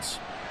 Fields.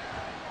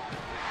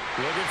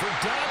 Looking for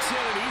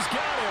Dotson, and he's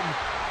got him.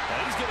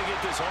 And he's going to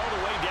get this all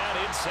the way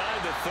down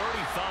inside the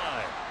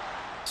 35.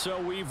 So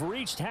we've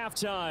reached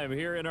halftime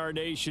here in our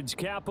nation's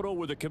capital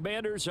with the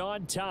Commanders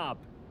on top.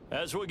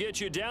 As we'll get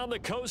you down the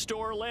coast to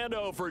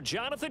Orlando for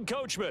Jonathan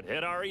Coachman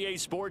at our EA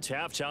Sports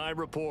Halftime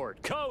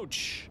Report.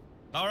 Coach.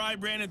 All right,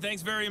 Brandon,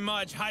 thanks very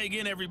much. Hi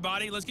again,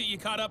 everybody. Let's get you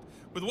caught up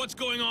with what's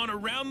going on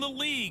around the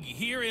league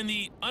here in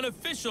the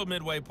unofficial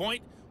midway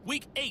point,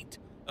 Week 8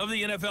 of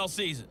the NFL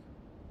season.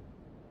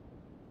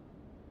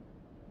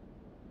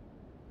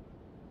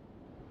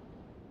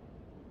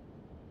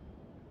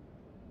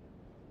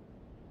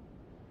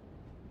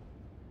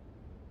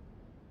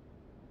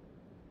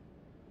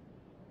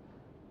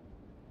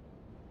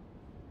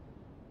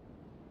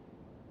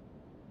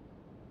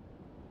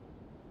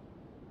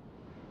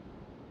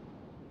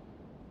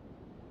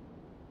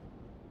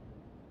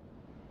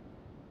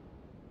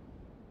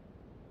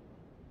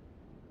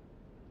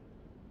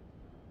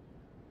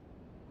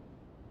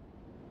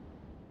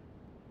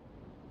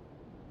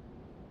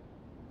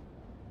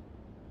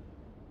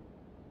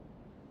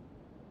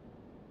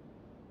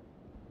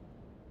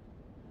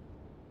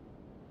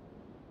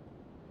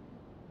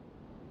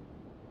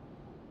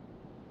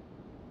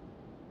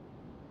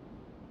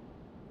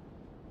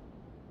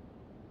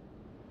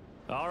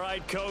 All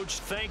right, Coach,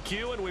 thank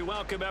you, and we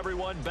welcome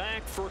everyone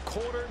back for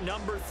quarter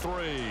number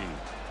 3.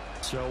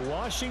 So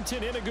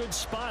Washington in a good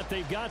spot.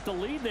 They've got the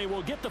lead. They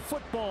will get the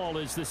football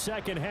as the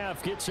second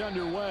half gets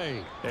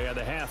underway. And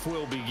the half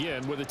will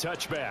begin with a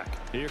touchback.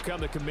 Here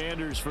come the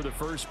Commanders for the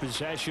first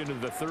possession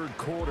of the third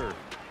quarter.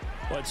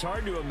 Well, it's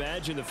hard to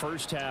imagine the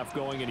first half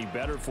going any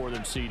better for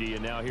them, CD,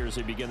 and now here as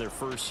they begin their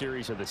first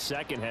series of the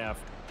second half.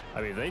 I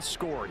mean, they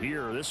score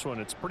here. This one,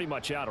 it's pretty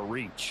much out of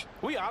reach.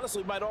 We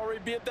honestly might already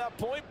be at that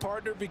point,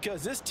 partner,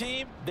 because this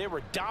team, they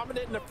were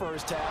dominant in the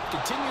first half,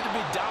 continue to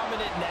be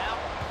dominant now,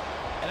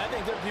 and I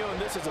think they're viewing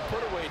this as a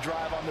put-away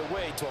drive on their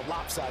way to a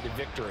lopsided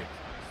victory.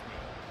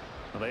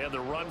 Well, they had the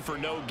run for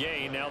no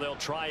gain. Now they'll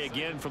try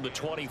again from the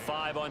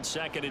 25 on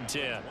 2nd and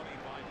 10.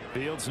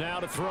 Fields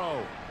now to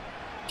throw.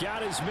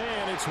 Got his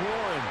man. It's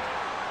Warren.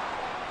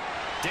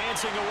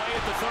 Dancing away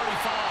at the 35.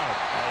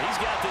 He's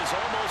got this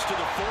almost to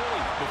the 40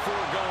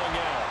 before going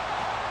out.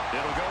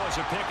 It'll go as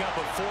a pickup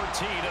of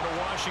 14 and a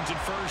Washington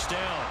first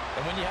down.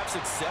 And when you have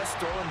success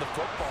throwing the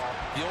football,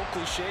 the old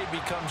cliche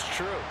becomes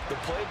true. The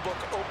playbook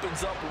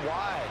opens up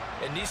wide,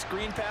 and these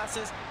screen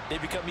passes, they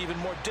become even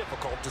more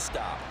difficult to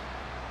stop.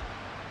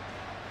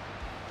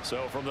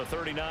 So from the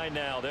 39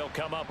 now, they'll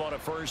come up on a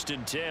 1st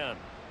and 10.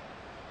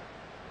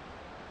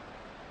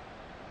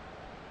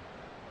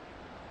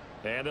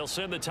 And they'll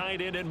send the tight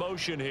end in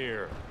motion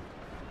here.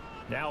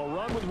 Now a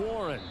run with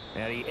Warren.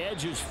 And he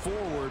edges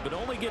forward, but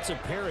only gets a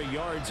pair of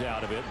yards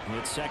out of it. And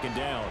it's 2nd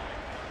down.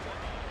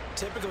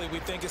 Typically, we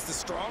think it's the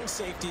strong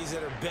safeties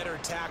that are better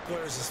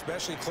tacklers,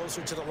 especially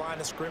closer to the line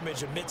of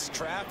scrimmage amidst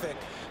traffic.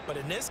 But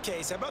in this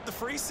case, how about the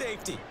free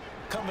safety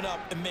coming up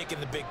and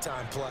making the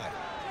big-time play?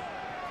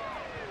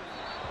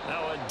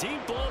 Now a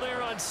deep ball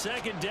there on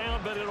 2nd down,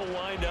 but it'll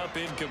wind up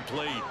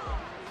incomplete.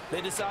 They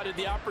decided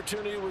the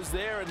opportunity was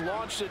there and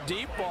launched a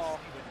deep ball,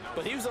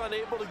 but he was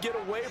unable to get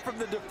away from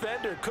the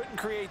defender, couldn't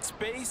create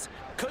space,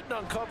 couldn't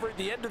uncover at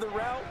the end of the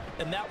route,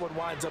 and that one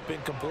winds up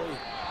incomplete.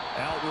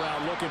 Out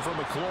route looking for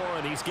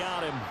McLaurin. He's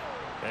got him.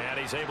 And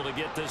he's able to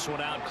get this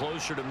one out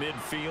closer to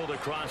midfield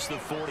across the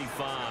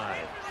 45.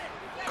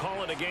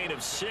 Call it a gain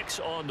of 6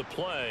 on the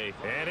play,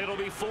 and it'll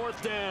be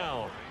 4th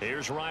down.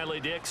 Here's Riley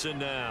Dixon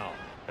now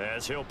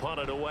as he'll punt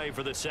it away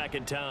for the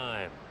 2nd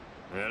time.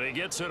 And he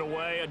gets it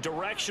away, a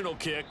directional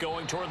kick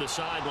going toward the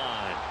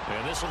sideline.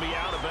 And this will be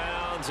out of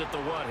bounds at the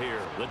what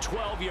here? The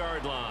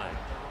 12-yard line.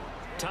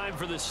 Time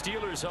for the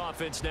Steelers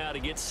offense now to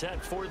get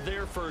set for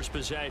their first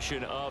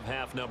possession of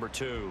half number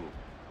 2.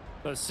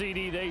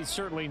 CD, they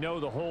certainly know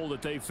the hole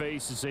that they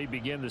face as they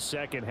begin the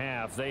second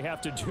half. They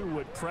have to do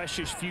what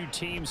precious few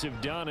teams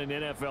have done in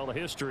NFL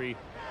history.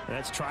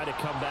 That's try to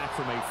come back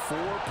from a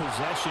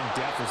 4-possession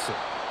deficit.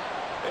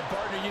 And,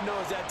 partner, you know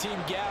as that team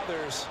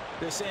gathers,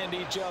 they're saying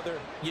to each other,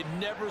 you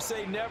never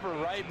say never,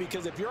 right?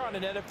 Because if you're on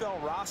an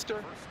NFL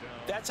roster,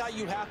 that's how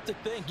you have to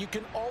think. You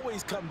can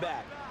always come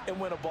back and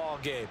win a ball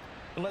game.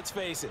 And let's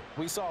face it,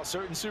 we saw a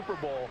certain Super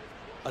Bowl,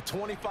 a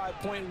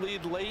 25-point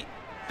lead late,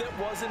 that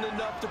wasn't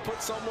enough to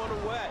put someone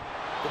away.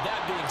 But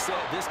that being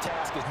said, this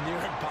task is near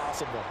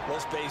impossible.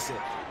 Let's face it.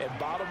 And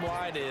bottom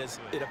line is,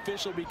 it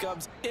officially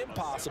becomes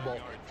impossible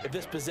if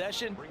this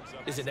possession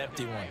is an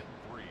empty one.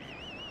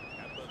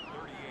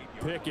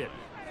 Pickett.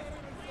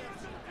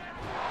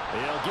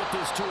 He'll get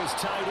this to his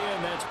tight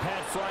end. That's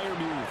Pat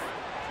Freiermuth.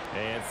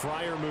 And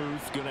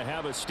Freiermuth going to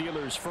have a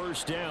Steelers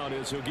first down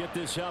as he'll get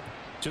this up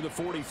to the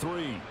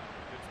 43.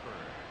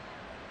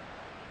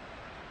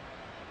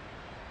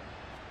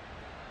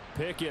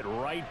 Pickett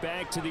right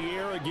back to the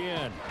air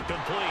again.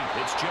 Complete.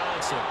 It's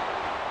Johnson.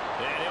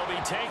 And he'll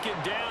be taken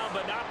down,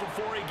 but not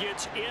before he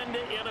gets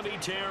into enemy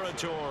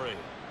territory.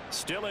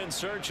 Still in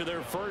search of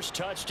their first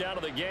touchdown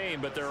of the game,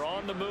 but they're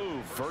on the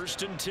move.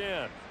 1st and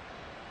 10.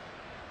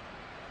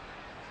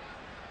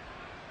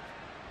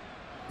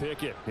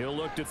 Pickett, he'll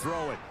look to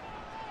throw it.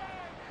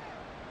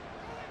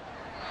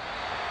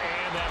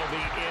 And that'll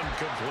be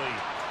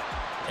incomplete.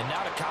 And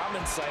not a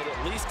common sight,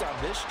 at least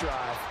on this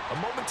drive. A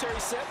momentary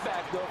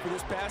setback, though, for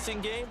this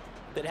passing game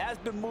that has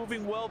been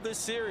moving well this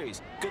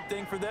series. Good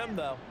thing for them,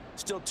 though.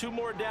 Still 2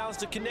 more downs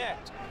to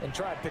connect and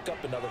try and pick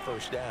up another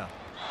first down.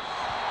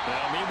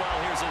 Now, meanwhile,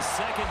 here's a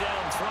second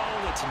down throw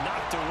that's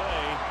knocked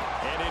away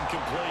and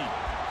incomplete.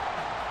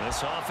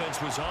 This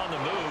offense was on the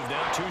move.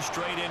 Now 2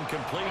 straight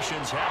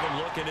incompletions have them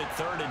looking at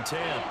 3rd and 10.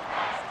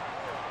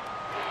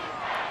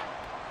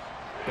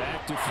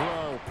 Back to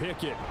throw.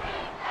 Pickett.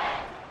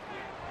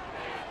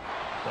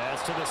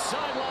 Pass to the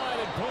sideline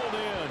and pulled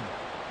in.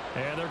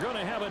 And they're going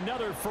to have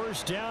another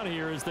first down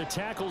here as the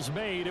tackle's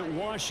made at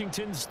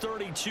Washington's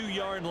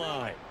 32-yard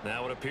line.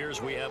 Now it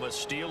appears we have a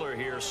Steeler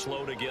here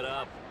slow to get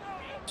up.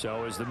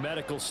 So as the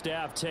medical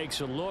staff takes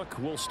a look,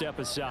 we'll step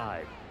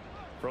aside.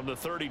 From the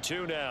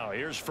 32 now,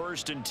 here's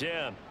 1st and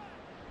 10.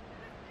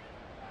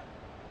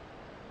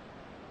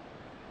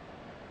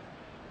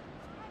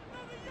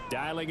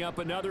 Dialing up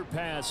another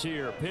pass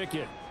here.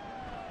 Pickett.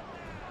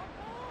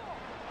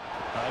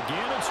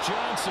 Again, it's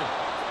Johnson.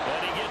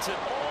 And he gets it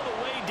all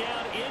the way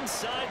down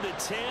inside the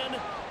 10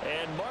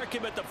 and mark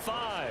him at the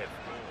 5.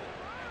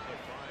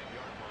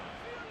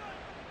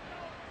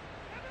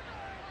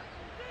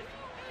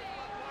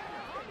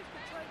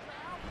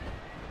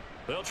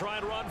 They'll try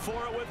and run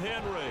for it with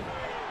Henry.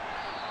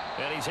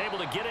 And he's able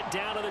to get it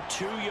down to the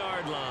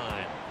 2-yard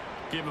line.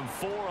 Give him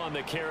 4 on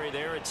the carry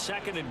there at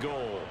 2nd and goal.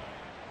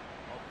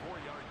 A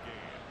 4-yard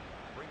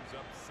gain brings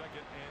up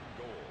 2nd and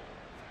goal.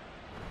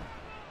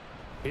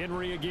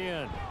 Henry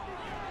again.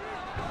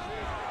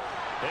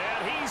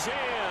 And he's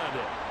in.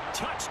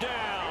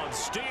 Touchdown,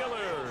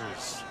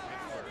 Steelers.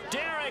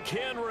 Derrick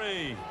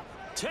Henry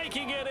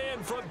taking it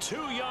in from 2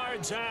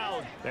 yards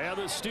out. And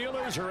the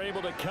Steelers are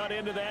able to cut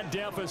into that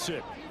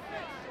deficit.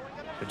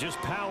 But just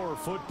power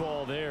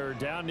football there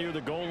down near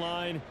the goal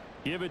line.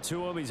 Give it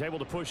to him. He's able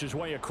to push his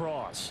way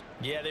across.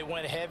 Yeah, they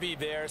went heavy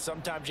there.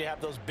 Sometimes you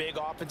have those big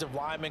offensive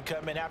linemen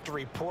come in, have to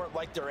report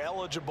like they're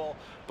eligible,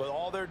 but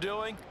all they're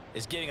doing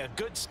is getting a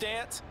good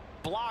stance,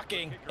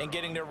 blocking, and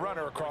getting their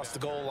runner across the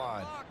goal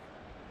line.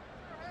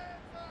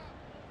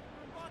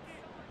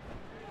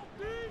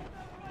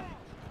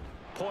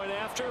 Point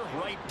after,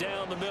 right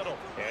down the middle.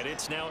 And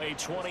it's now a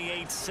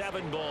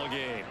 28-7 ball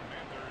game.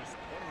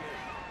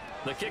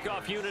 The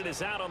kickoff unit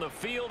is out on the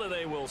field, and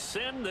they will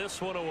send this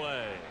one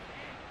away.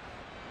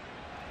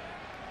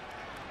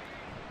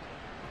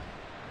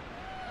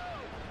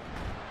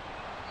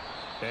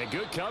 And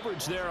good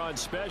coverage there on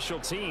special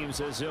teams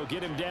as they'll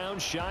get him down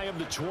shy of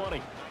the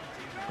 20.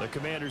 The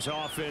Commanders'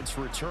 offense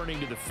returning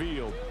to the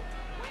field.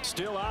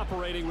 Still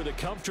operating with a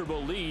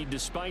comfortable lead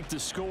despite the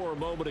score a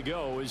moment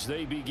ago as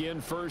they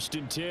begin 1st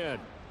and 10.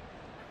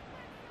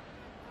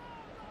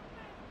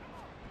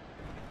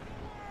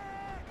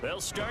 They'll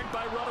start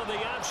by running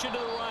the option to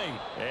the right.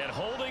 And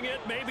holding it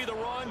may be the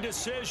wrong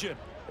decision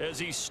as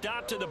he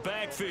stopped in the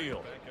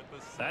backfield.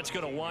 That's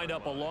going to wind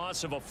up a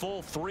loss of a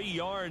full 3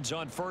 yards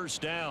on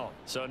 1st down.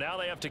 So now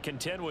they have to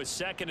contend with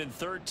 2nd and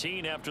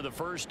 13 after the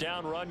 1st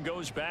down run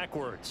goes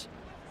backwards.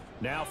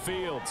 Now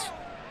Fields.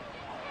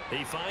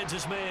 He finds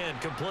his man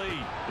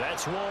complete.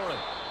 That's Warren.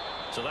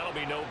 So that'll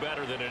be no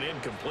better than an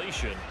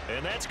incompletion.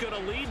 And that's going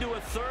to lead to a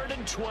 3rd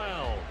and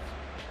 12.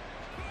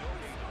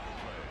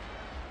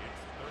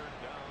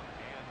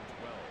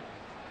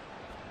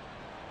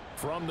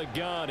 From the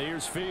gun,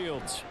 here's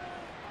Fields.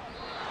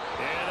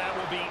 And that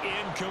will be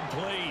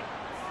incomplete.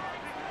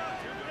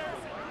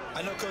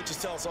 I know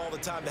coaches tell us all the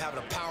time that having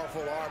a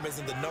powerful arm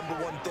isn't the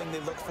 #1 thing they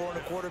look for in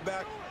a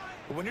quarterback.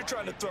 But when you're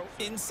trying to throw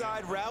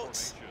inside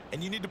routes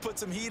and you need to put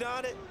some heat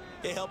on it,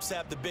 it helps to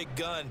have the big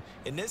gun.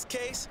 In this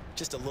case,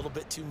 just a little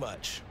bit too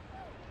much.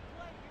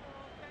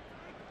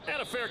 And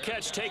a fair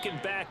catch taken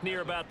back near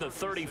about the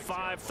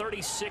 35,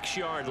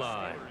 36-yard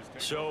line.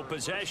 So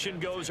possession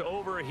goes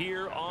over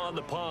here on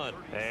the punt.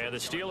 And the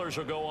Steelers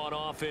will go on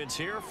offense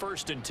here,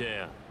 1st and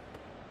 10.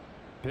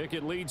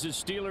 Pickett leads the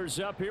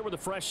Steelers up here with a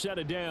fresh set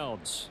of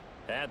downs.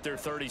 At their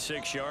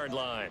 36-yard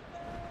line.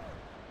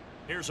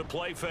 Here's a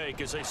play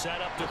fake as they set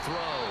up to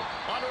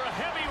throw. Under a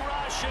heavy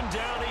rush, and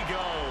down he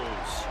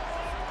goes.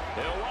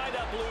 They'll wind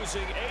up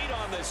losing 8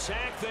 on the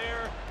sack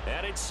there,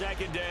 and it's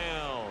 2nd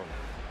down.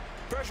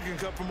 Pressure can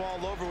come from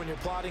all over when you're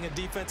plotting a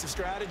defensive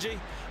strategy.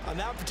 On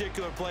that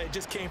particular play, it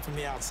just came from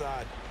the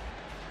outside.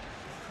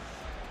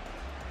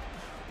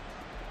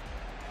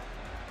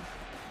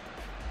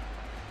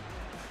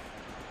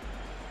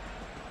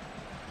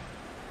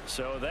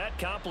 So that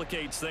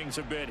complicates things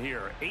a bit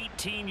here.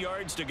 18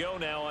 yards to go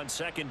now on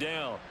 2nd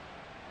down.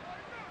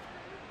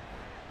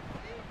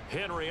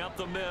 Henry up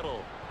the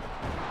middle.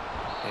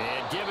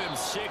 And give him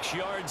 6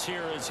 yards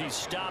here as he's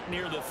stopped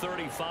near the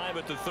 35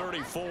 at the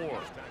 34.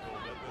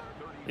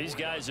 These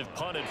guys have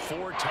punted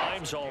 4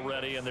 times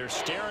already, and they're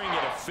staring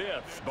at a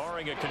 5th,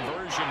 barring a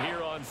conversion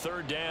here on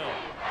 3rd down.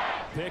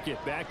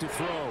 Pickett back to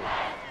throw.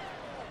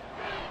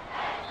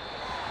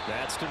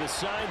 That's to the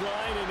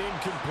sideline and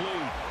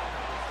incomplete.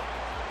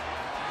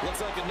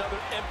 Looks like another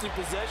empty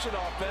possession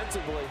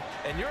offensively.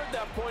 And you're at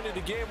that point in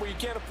the game where you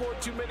can't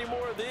afford too many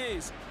more of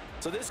these.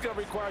 So this is going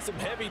to require some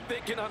heavy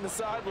thinking on the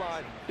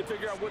sideline to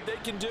figure out what they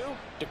can do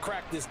to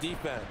crack this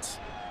defense.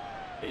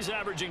 He's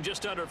averaging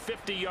just under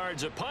 50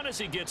 yards a punt as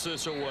he gets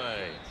this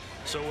away.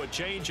 So a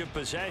change of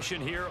possession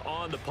here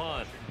on the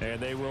punt. And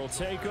they will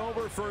take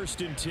over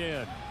 1st and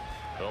 10.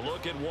 A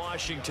look at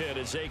Washington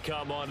as they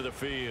come onto the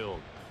field.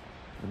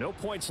 No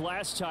points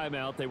last time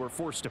out. They were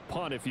forced to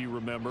punt, if you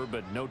remember,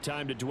 but no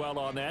time to dwell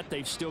on that.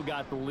 They've still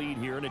got the lead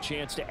here and a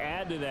chance to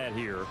add to that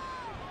here.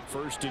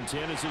 1st and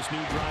 10 as this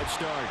new drive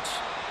starts.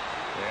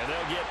 And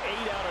they'll get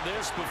 8 out of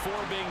this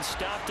before being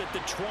stopped at the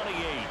 28.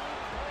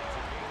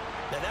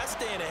 Now that's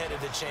staying ahead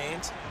of the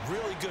chains.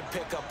 Really good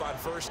pickup on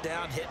 1st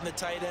down, hitting the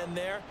tight end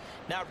there.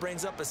 Now it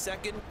brings up a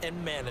 2nd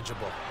and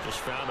manageable. Just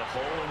found a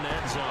hole in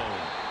that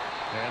zone.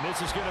 And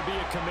this is going to be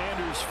a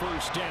Commander's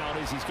 1st down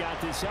as he's got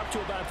this up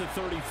to about the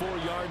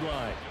 34-yard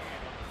line.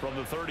 From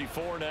the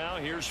 34 now,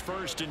 here's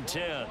 1st and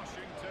 10.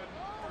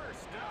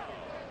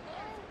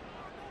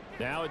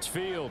 Now it's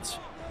Fields.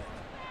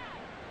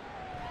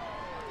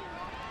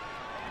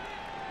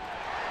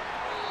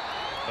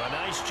 A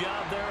nice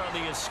job there on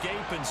the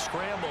escape and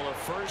scramble. A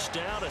 1st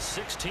down, a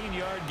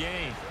 16-yard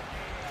gain.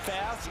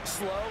 Fast,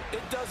 slow,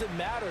 it doesn't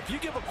matter. If you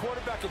give a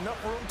quarterback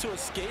enough room to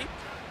escape,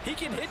 he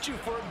can hit you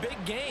for a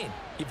big gain.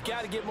 You've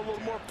got to give him a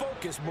little more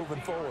focus moving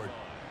forward.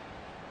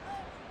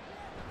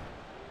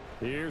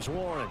 Here's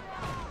Warren.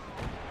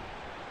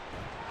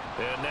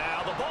 And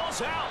now the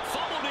ball's out.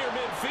 Fumble near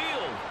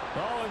midfield.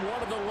 Oh, and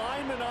one of the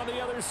linemen on the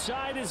other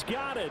side has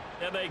got it.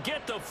 And they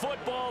get the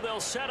football. They'll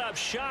set up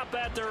shop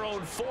at their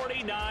own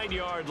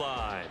 49-yard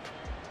line.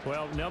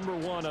 Well, number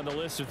 1 on the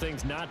list of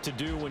things not to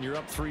do when you're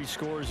up 3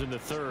 scores in the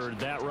 3rd.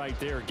 That right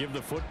there, give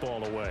the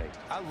football away.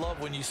 I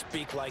love when you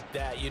speak like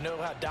that. You know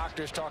how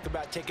doctors talk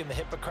about taking the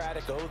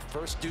Hippocratic Oath,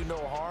 first do no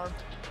harm?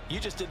 You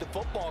just did the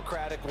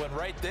football-cratic one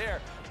right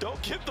there.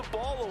 Don't give the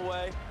ball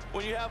away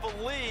when you have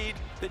a lead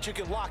that you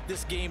can lock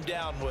this game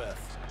down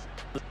with.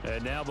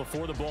 And now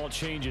before the ball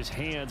changes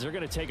hands, they're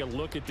going to take a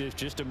look at this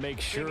just to make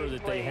sure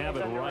that they have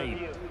it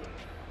right.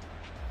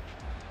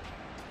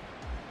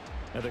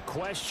 Now the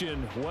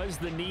question, was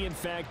the knee in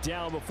fact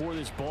down before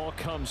this ball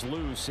comes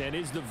loose? And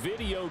is the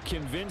video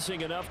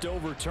convincing enough to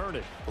overturn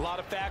it? A lot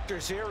of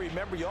factors here.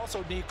 Remember, you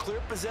also need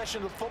clear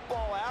possession of the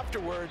football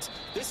afterwards.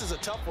 This is a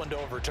tough one to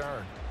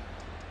overturn.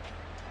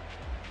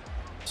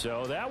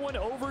 So that one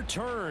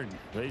overturned.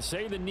 They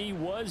say the knee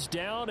was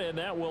down, and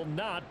that will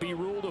not be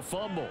ruled a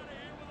fumble.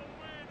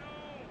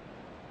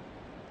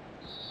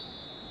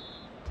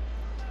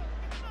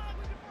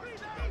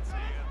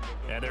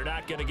 And they're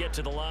not going to get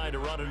to the line to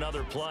run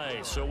another play.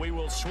 So we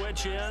will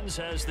switch ends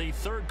as the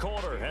 3rd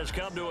quarter has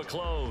come to a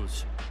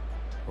close.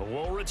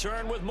 We'll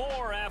return with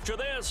more after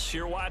this.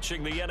 You're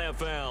watching the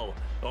NFL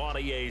on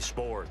EA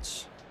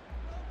Sports.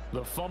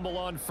 The fumble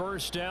on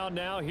 1st down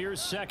now. Here's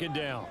 2nd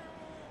down.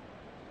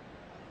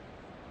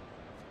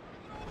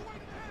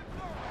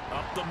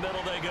 Up the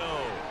middle they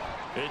go.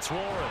 It's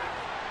Warren.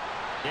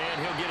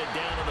 And he'll get it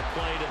down on the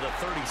play to the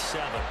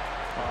 37.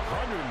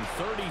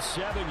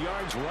 137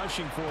 yards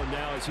rushing for him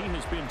now as he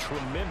has been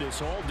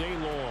tremendous all day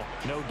long.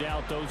 No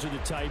doubt those are the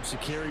types of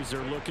carries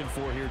they're looking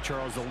for here,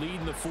 Charles. The lead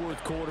in the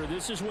 4th quarter.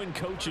 This is when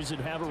coaches that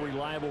have a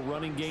reliable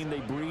running game, they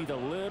breathe a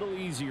little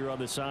easier on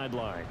the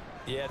sideline.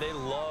 Yeah, they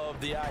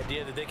love the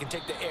idea that they can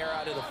take the air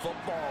out of the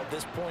football at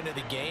this point of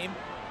the game.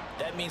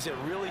 That means they're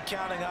really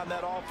counting on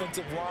that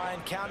offensive line,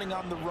 counting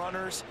on the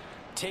runners,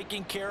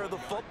 taking care of the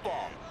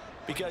football.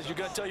 Because you're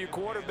going to tell your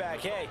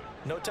quarterback, hey,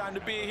 no time to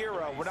be a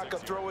hero. We're not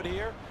going to throw it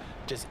here.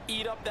 Just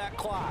eat up that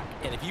clock.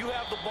 And if you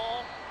have the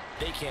ball,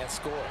 they can't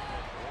score.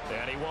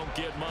 And he won't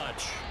get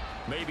much.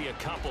 Maybe a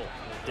couple.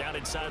 Down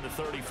inside the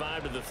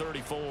 35 to the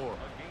 34.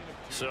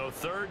 So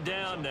 3rd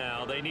down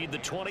now. They need the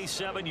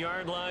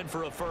 27-yard line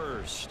for a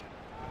 1st.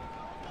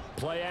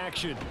 Play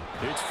action.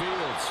 It's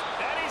Fields.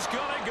 And he's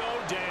going to go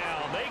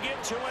down. They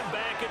get to him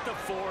back at the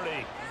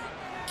 40.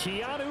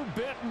 Keanu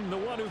Benton, the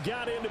one who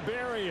got in to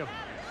bury him.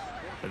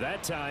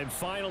 That time,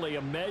 finally,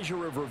 a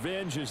measure of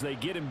revenge as they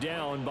get him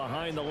down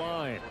behind the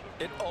line.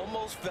 It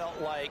almost felt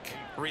like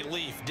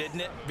relief, didn't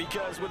it?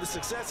 Because with the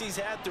success he's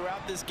had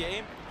throughout this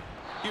game,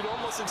 you'd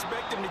almost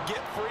expect him to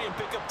get free and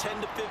pick up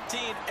 10 to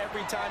 15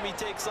 every time he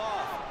takes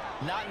off.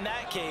 Not in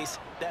that case.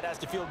 That has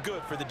to feel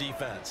good for the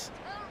defense.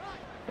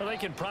 Well, they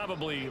can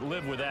probably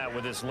live with that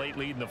with this late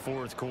lead in the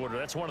 4th quarter.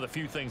 That's one of the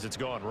few things that's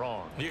gone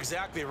wrong. You're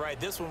exactly right.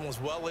 This one was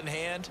well in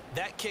hand.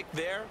 That kick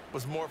there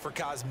was more for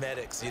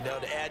cosmetics, you know,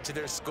 to add to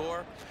their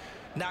score.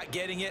 Not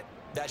getting it,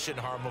 that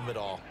shouldn't harm them at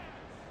all.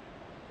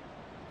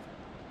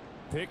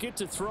 Pickett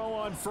to throw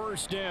on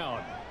 1st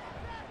down.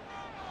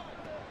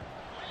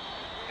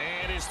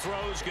 And his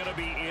throw's going to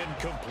be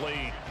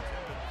incomplete.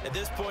 At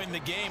this point in the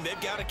game,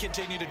 they've got to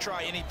continue to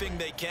try anything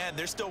they can.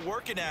 They're still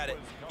working at it,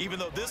 even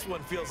though this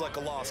one feels like a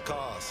lost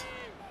cause.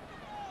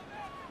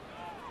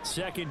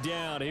 2nd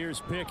down. Here's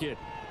Pickett.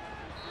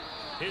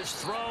 His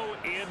throw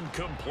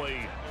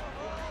incomplete.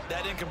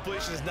 That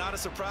incompletion is not a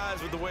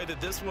surprise with the way that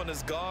this one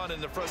has gone,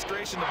 and the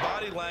frustration, the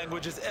body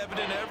language is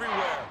evident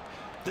everywhere.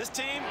 This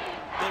team,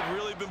 they've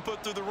really been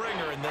put through the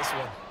ringer in this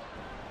one.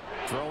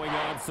 Throwing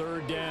on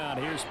 3rd down.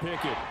 Here's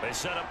Pickett. They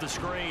set up the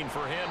screen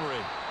for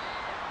Henry.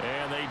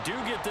 And they do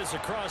get this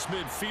across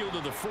midfield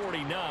to the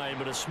 49,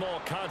 but a small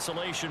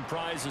consolation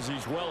prize as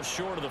he's well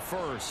short of the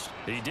 1st.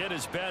 He did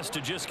his best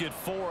to just get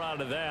 4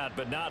 out of that,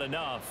 but not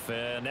enough.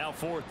 And now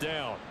 4th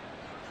down.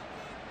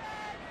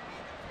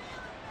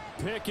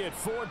 Pickett,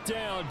 4th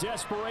down,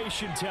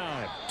 desperation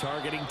time.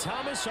 Targeting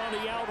Thomas on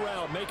the out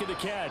route, making the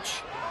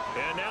catch.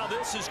 And now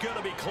this is going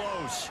to be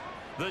close.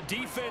 The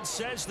defense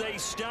says they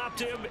stopped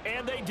him,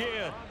 and they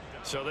did.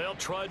 So they'll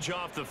trudge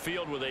off the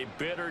field with a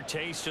bitter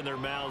taste in their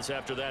mouths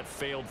after that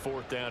failed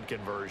 4th down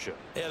conversion.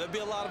 Yeah, there'll be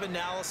a lot of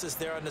analysis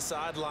there on the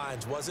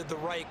sidelines. Was it the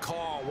right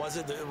call? Was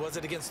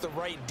it against the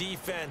right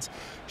defense?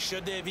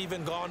 Should they have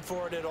even gone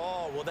for it at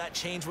all? Will that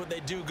change what they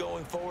do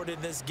going forward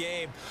in this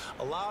game?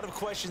 A lot of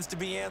questions to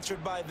be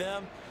answered by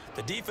them.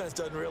 The defense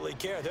doesn't really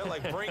care. They're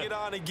like, bring it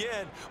on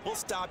again. We'll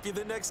stop you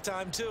the next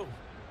time, too.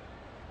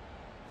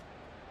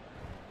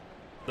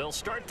 They'll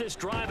start this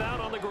drive out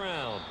on the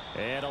ground.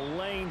 And a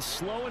lane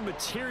slow and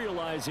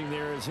materializing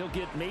there as he'll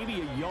get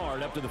maybe a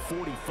yard up to the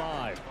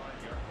 45.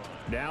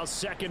 Now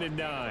 2nd and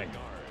 9.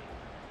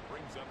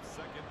 Brings up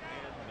 2nd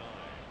and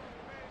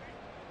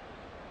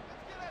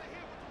 9.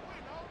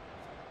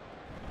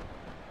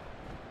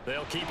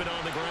 They'll keep it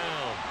on the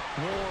ground.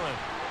 Warren.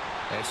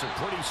 And some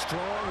pretty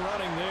strong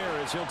running there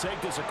as he'll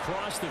take this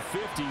across the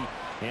 50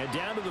 and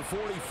down to the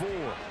 44.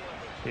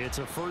 It's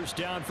a 1st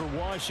down for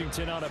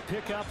Washington on a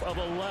pickup of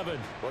 11.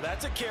 Well,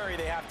 that's a carry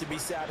they have to be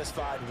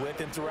satisfied with.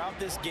 And throughout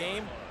this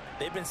game,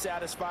 they've been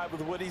satisfied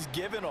with what he's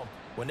given them.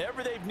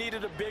 Whenever they've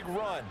needed a big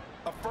run,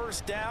 a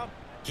 1st down,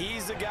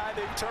 he's the guy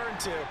they've turned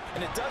to.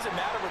 And it doesn't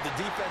matter what the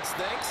defense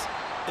thinks.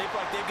 They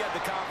feel like they've got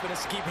the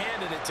confidence to keep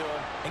handing it to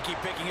him and keep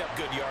picking up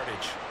good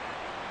yardage.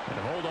 And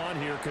hold on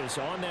here, because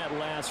on that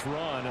last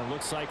run, it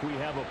looks like we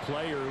have a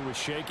player who was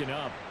shaken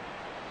up.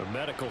 The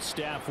medical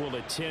staff will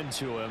attend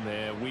to him,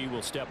 and we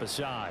will step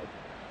aside.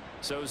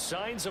 So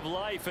signs of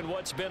life in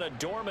what's been a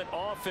dormant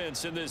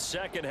offense in this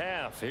second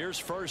half.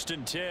 Here's 1st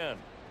and 10.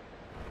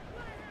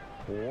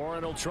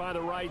 Warren will try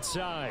the right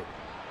side.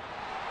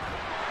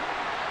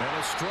 And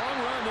a strong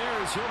run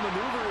there as he'll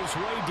maneuver his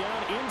way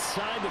down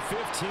inside the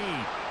 15.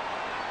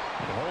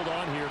 And hold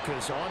on here,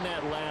 because on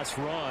that last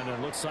run,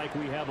 it looks like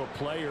we have a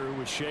player who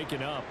was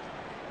shaken up.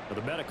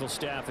 The medical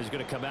staff is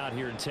going to come out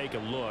here and take a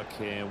look,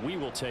 and we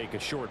will take a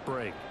short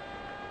break.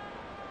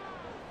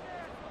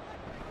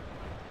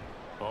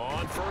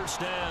 On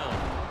 1st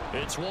down,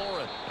 it's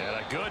Warren. And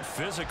a good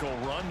physical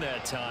run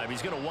that time.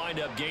 He's going to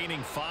wind up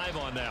gaining 5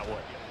 on that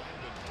one.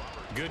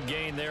 Good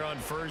gain there on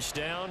 1st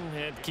down,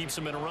 and keeps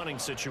him in a running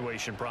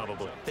situation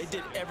probably. They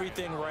did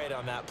everything right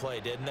on that play,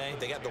 didn't they?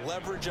 They got the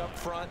leverage up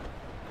front,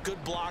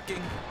 good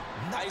blocking,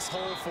 nice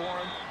hole for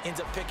him,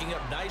 ends up picking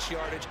up nice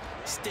yardage,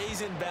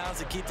 stays in bounds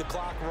to keep the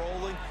clock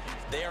rolling.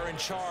 They are in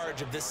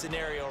charge of this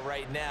scenario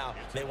right now.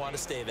 They want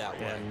to stay that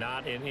way. And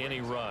not in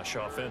any rush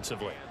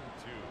offensively.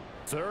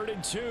 3rd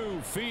and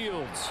 2,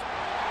 Fields.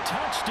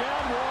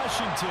 Touchdown,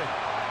 Washington.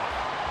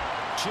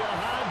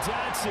 Jahan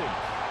Dotson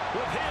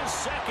with his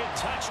 2nd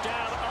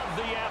touchdown of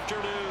the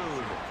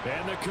afternoon.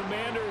 And the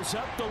Commanders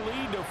up the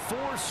lead to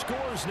 4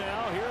 scores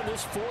now here in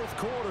this 4th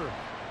quarter.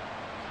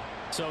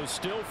 So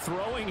still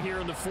throwing here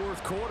in the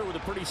 4th quarter with a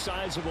pretty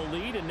sizable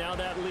lead, and now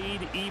that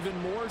lead even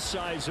more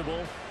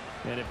sizable.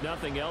 And if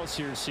nothing else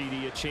here,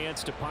 CD, a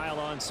chance to pile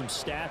on some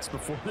stats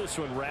before this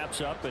one wraps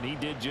up, and he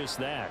did just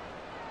that.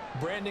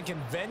 Brandon,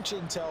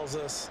 convention tells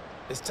us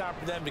it's time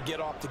for them to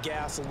get off the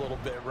gas a little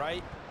bit,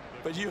 right?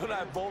 But you and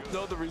I both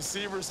know the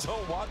receivers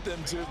don't want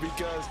them to,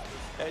 because,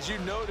 as you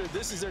noted,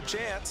 this is their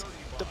chance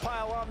to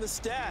pile on the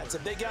stats.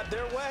 If they got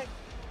their way,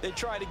 they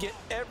try to get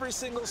every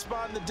single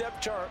spot in the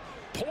depth chart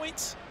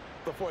points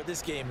before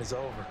this game is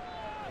over.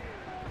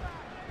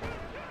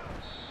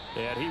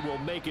 And he will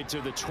make it to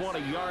the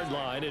 20-yard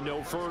line and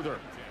no further.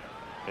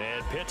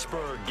 And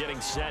Pittsburgh getting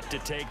set to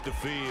take the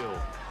field.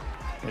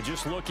 And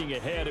just looking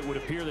ahead, it would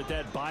appear that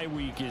that bye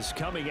week is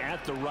coming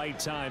at the right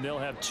time. They'll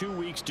have 2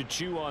 weeks to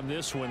chew on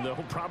this one,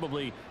 though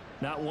probably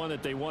not one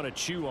that they want to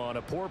chew on.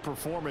 A poor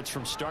performance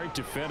from start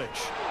to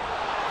finish.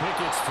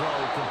 Pickett's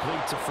throw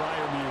complete to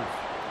Freiermuth.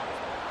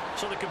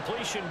 So the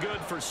completion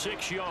good for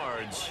 6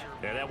 yards,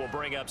 and that will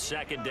bring up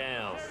 2nd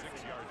down.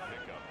 6-yard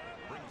pickup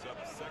brings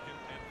up 2nd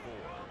and 4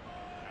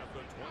 at the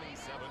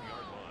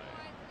 27-yard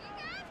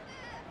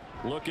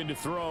line. Looking to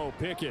throw,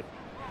 Pickett.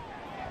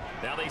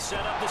 Now they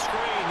set up the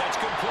screen. That's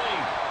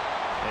complete.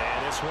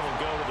 And this one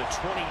will go to the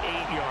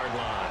 28-yard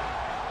line.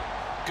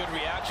 Good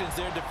reactions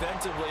there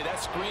defensively.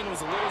 That screen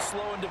was a little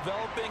slow in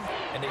developing,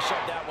 and they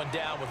shut that one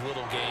down with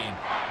little gain.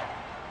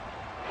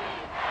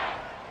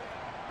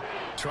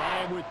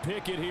 Trying with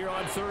Pickett here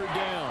on 3rd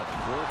down.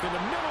 Work in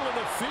the middle of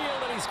the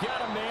field, and he's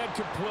got a man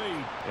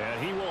complete.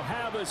 And he will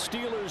have a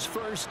Steelers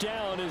 1st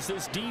down as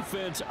this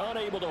defense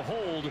unable to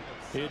hold.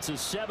 It's a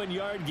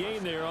 7-yard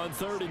gain there on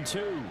 3rd and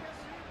 2.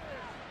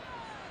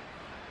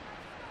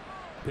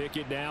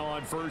 Pickett now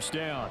on 1st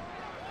down.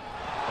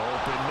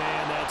 Open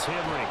man, that's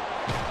Henry.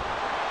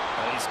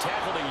 And he's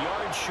tackled a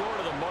yard short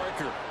of the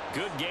marker.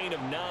 Good gain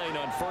of 9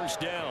 on 1st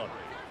down.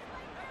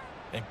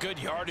 And good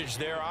yardage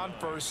there on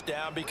 1st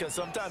down, because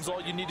sometimes all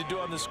you need to do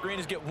on the screen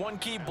is get one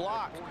key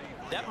block.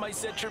 That might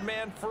set your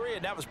man free,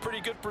 and that was pretty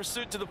good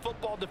pursuit to the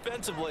football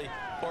defensively,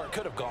 or it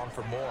could have gone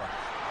for more.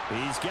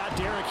 He's got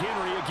Derrick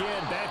Henry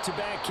again,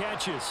 back-to-back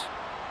catches.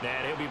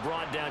 And he'll be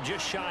brought down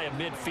just shy of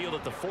midfield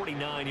at the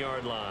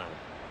 49-yard line.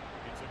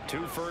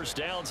 2 first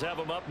downs have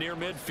them up near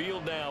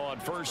midfield now on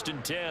 1st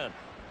and 10.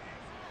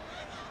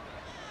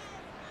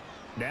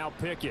 Now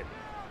Pickett.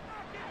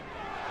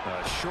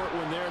 A short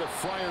one there to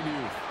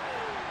Freiermuth.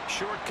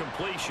 Short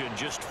completion,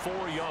 just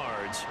 4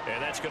 yards,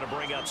 and that's going to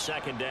bring up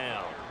 2nd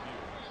down.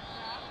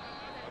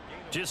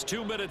 Just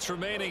 2 minutes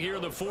remaining here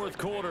in the 4th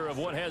quarter of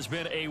what has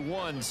been a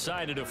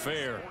one-sided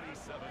affair.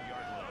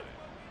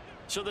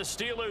 So the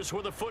Steelers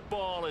with the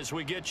football as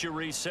we get you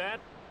reset.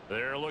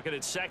 They're looking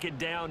at 2nd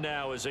down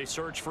now as they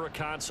search for a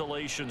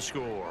consolation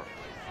score.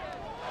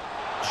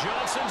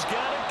 Johnson's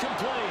got it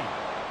complete.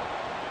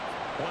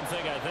 One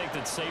thing I think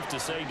that's safe to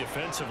say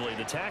defensively,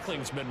 the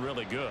tackling's been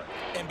really good.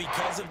 And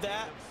because of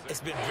that, it's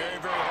been very,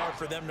 very hard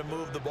for them to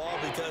move the ball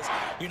because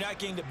you're not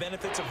getting the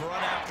benefits of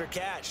run after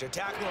catch. They're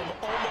tackling them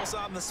almost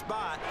on the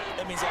spot.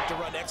 That means they have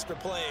to run extra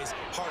plays,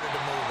 harder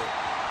to move it.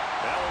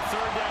 Now a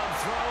 3rd down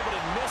throw, but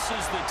it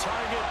misses the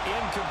target,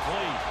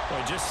 incomplete.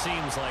 Well, it just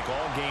seems like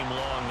all game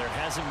long there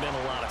hasn't been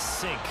a lot of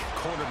sync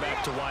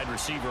quarterback to wide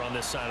receiver on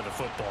this side of the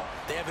football.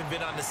 They haven't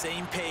been on the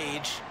same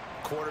page,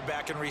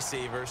 quarterback and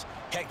receivers.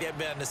 Heck, they haven't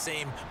been on the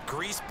same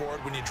grease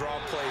board when you draw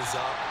plays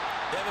up.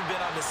 They haven't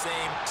been on the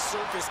same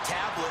surface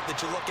tablet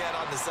that you look at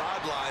on the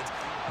sidelines.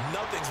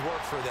 Nothing's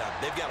worked for them.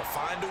 They've got to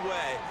find a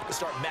way to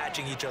start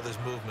matching each other's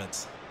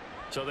movements.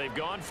 So they've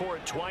gone for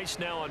it twice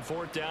now on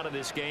 4th down in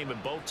this game,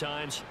 and both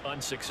times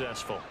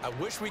unsuccessful. I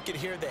wish we could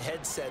hear the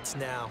headsets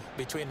now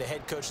between the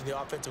head coach and the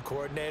offensive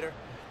coordinator.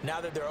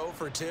 Now that they're 0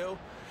 for 2,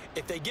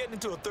 if they get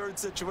into a 3rd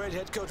situation,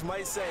 head coach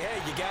might say,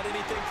 hey, you got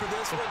anything for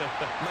this one?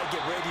 Might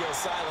get radio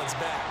silence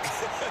back.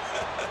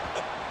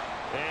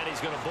 And he's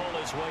going to bull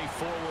his way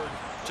forward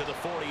to the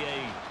 48.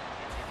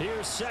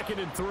 Here's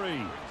 2nd and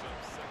 3.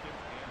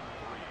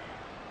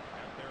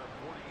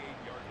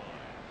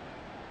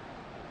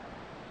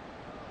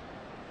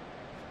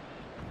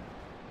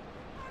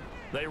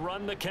 They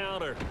run the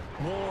counter.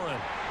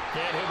 Warren.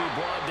 And he'll be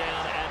brought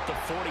down at the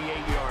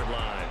 48-yard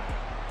line.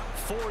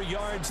 4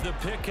 yards the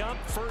pickup,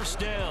 1st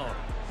down.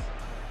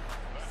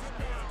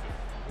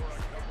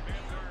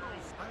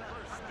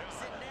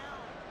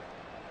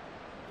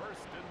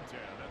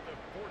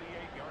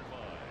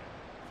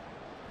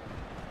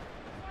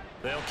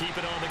 They'll keep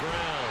it on the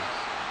ground.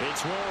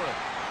 It's Warren.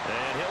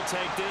 And he'll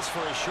take this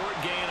for a short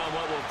gain on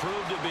what will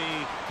prove to be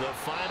the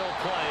final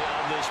play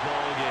of this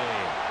ball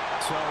game.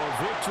 So a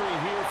victory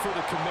here for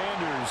the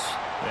Commanders.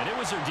 And it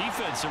was their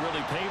defense that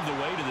really paved the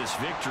way to this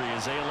victory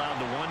as they allowed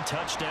the 1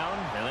 touchdown,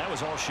 and that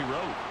was all she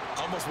wrote.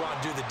 Almost want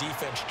to do the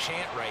defense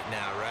chant right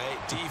now, right?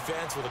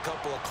 Defense with a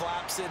couple of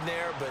claps in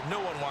there, but no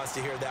one wants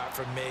to hear that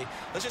from me.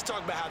 Let's just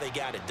talk about how they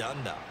got it done,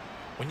 though.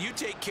 When you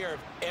take care of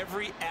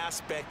every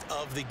aspect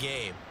of the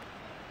game,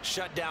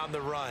 shut down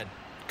the run,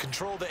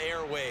 control the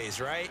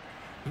airways, right?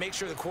 Make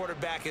sure the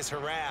quarterback is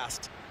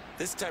harassed.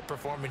 This is the type of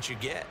performance you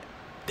get.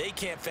 They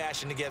can't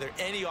fashion together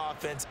any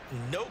offense,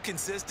 no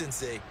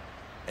consistency,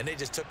 and they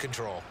just took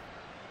control.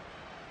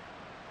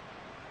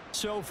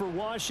 So for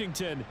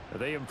Washington,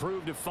 they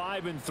improved to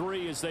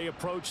 5-3 as they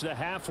approach the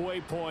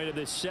halfway point of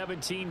this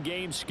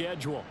 17-game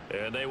schedule.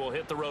 And they will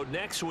hit the road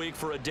next week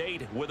for a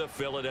date with the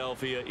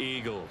Philadelphia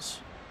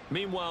Eagles.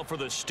 Meanwhile, for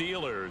the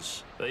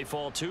Steelers, they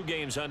fall 2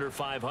 games under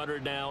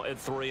 500 now at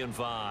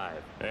 3-5.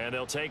 And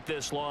they'll take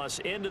this loss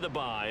into the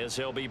bye as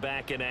they'll be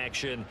back in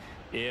action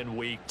in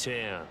Week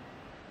 10.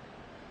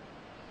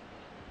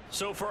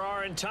 So for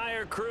our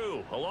entire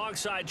crew,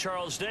 alongside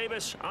Charles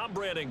Davis, I'm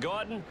Brandon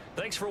Gaudin.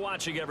 Thanks for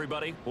watching,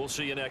 everybody. We'll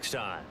see you next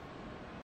time.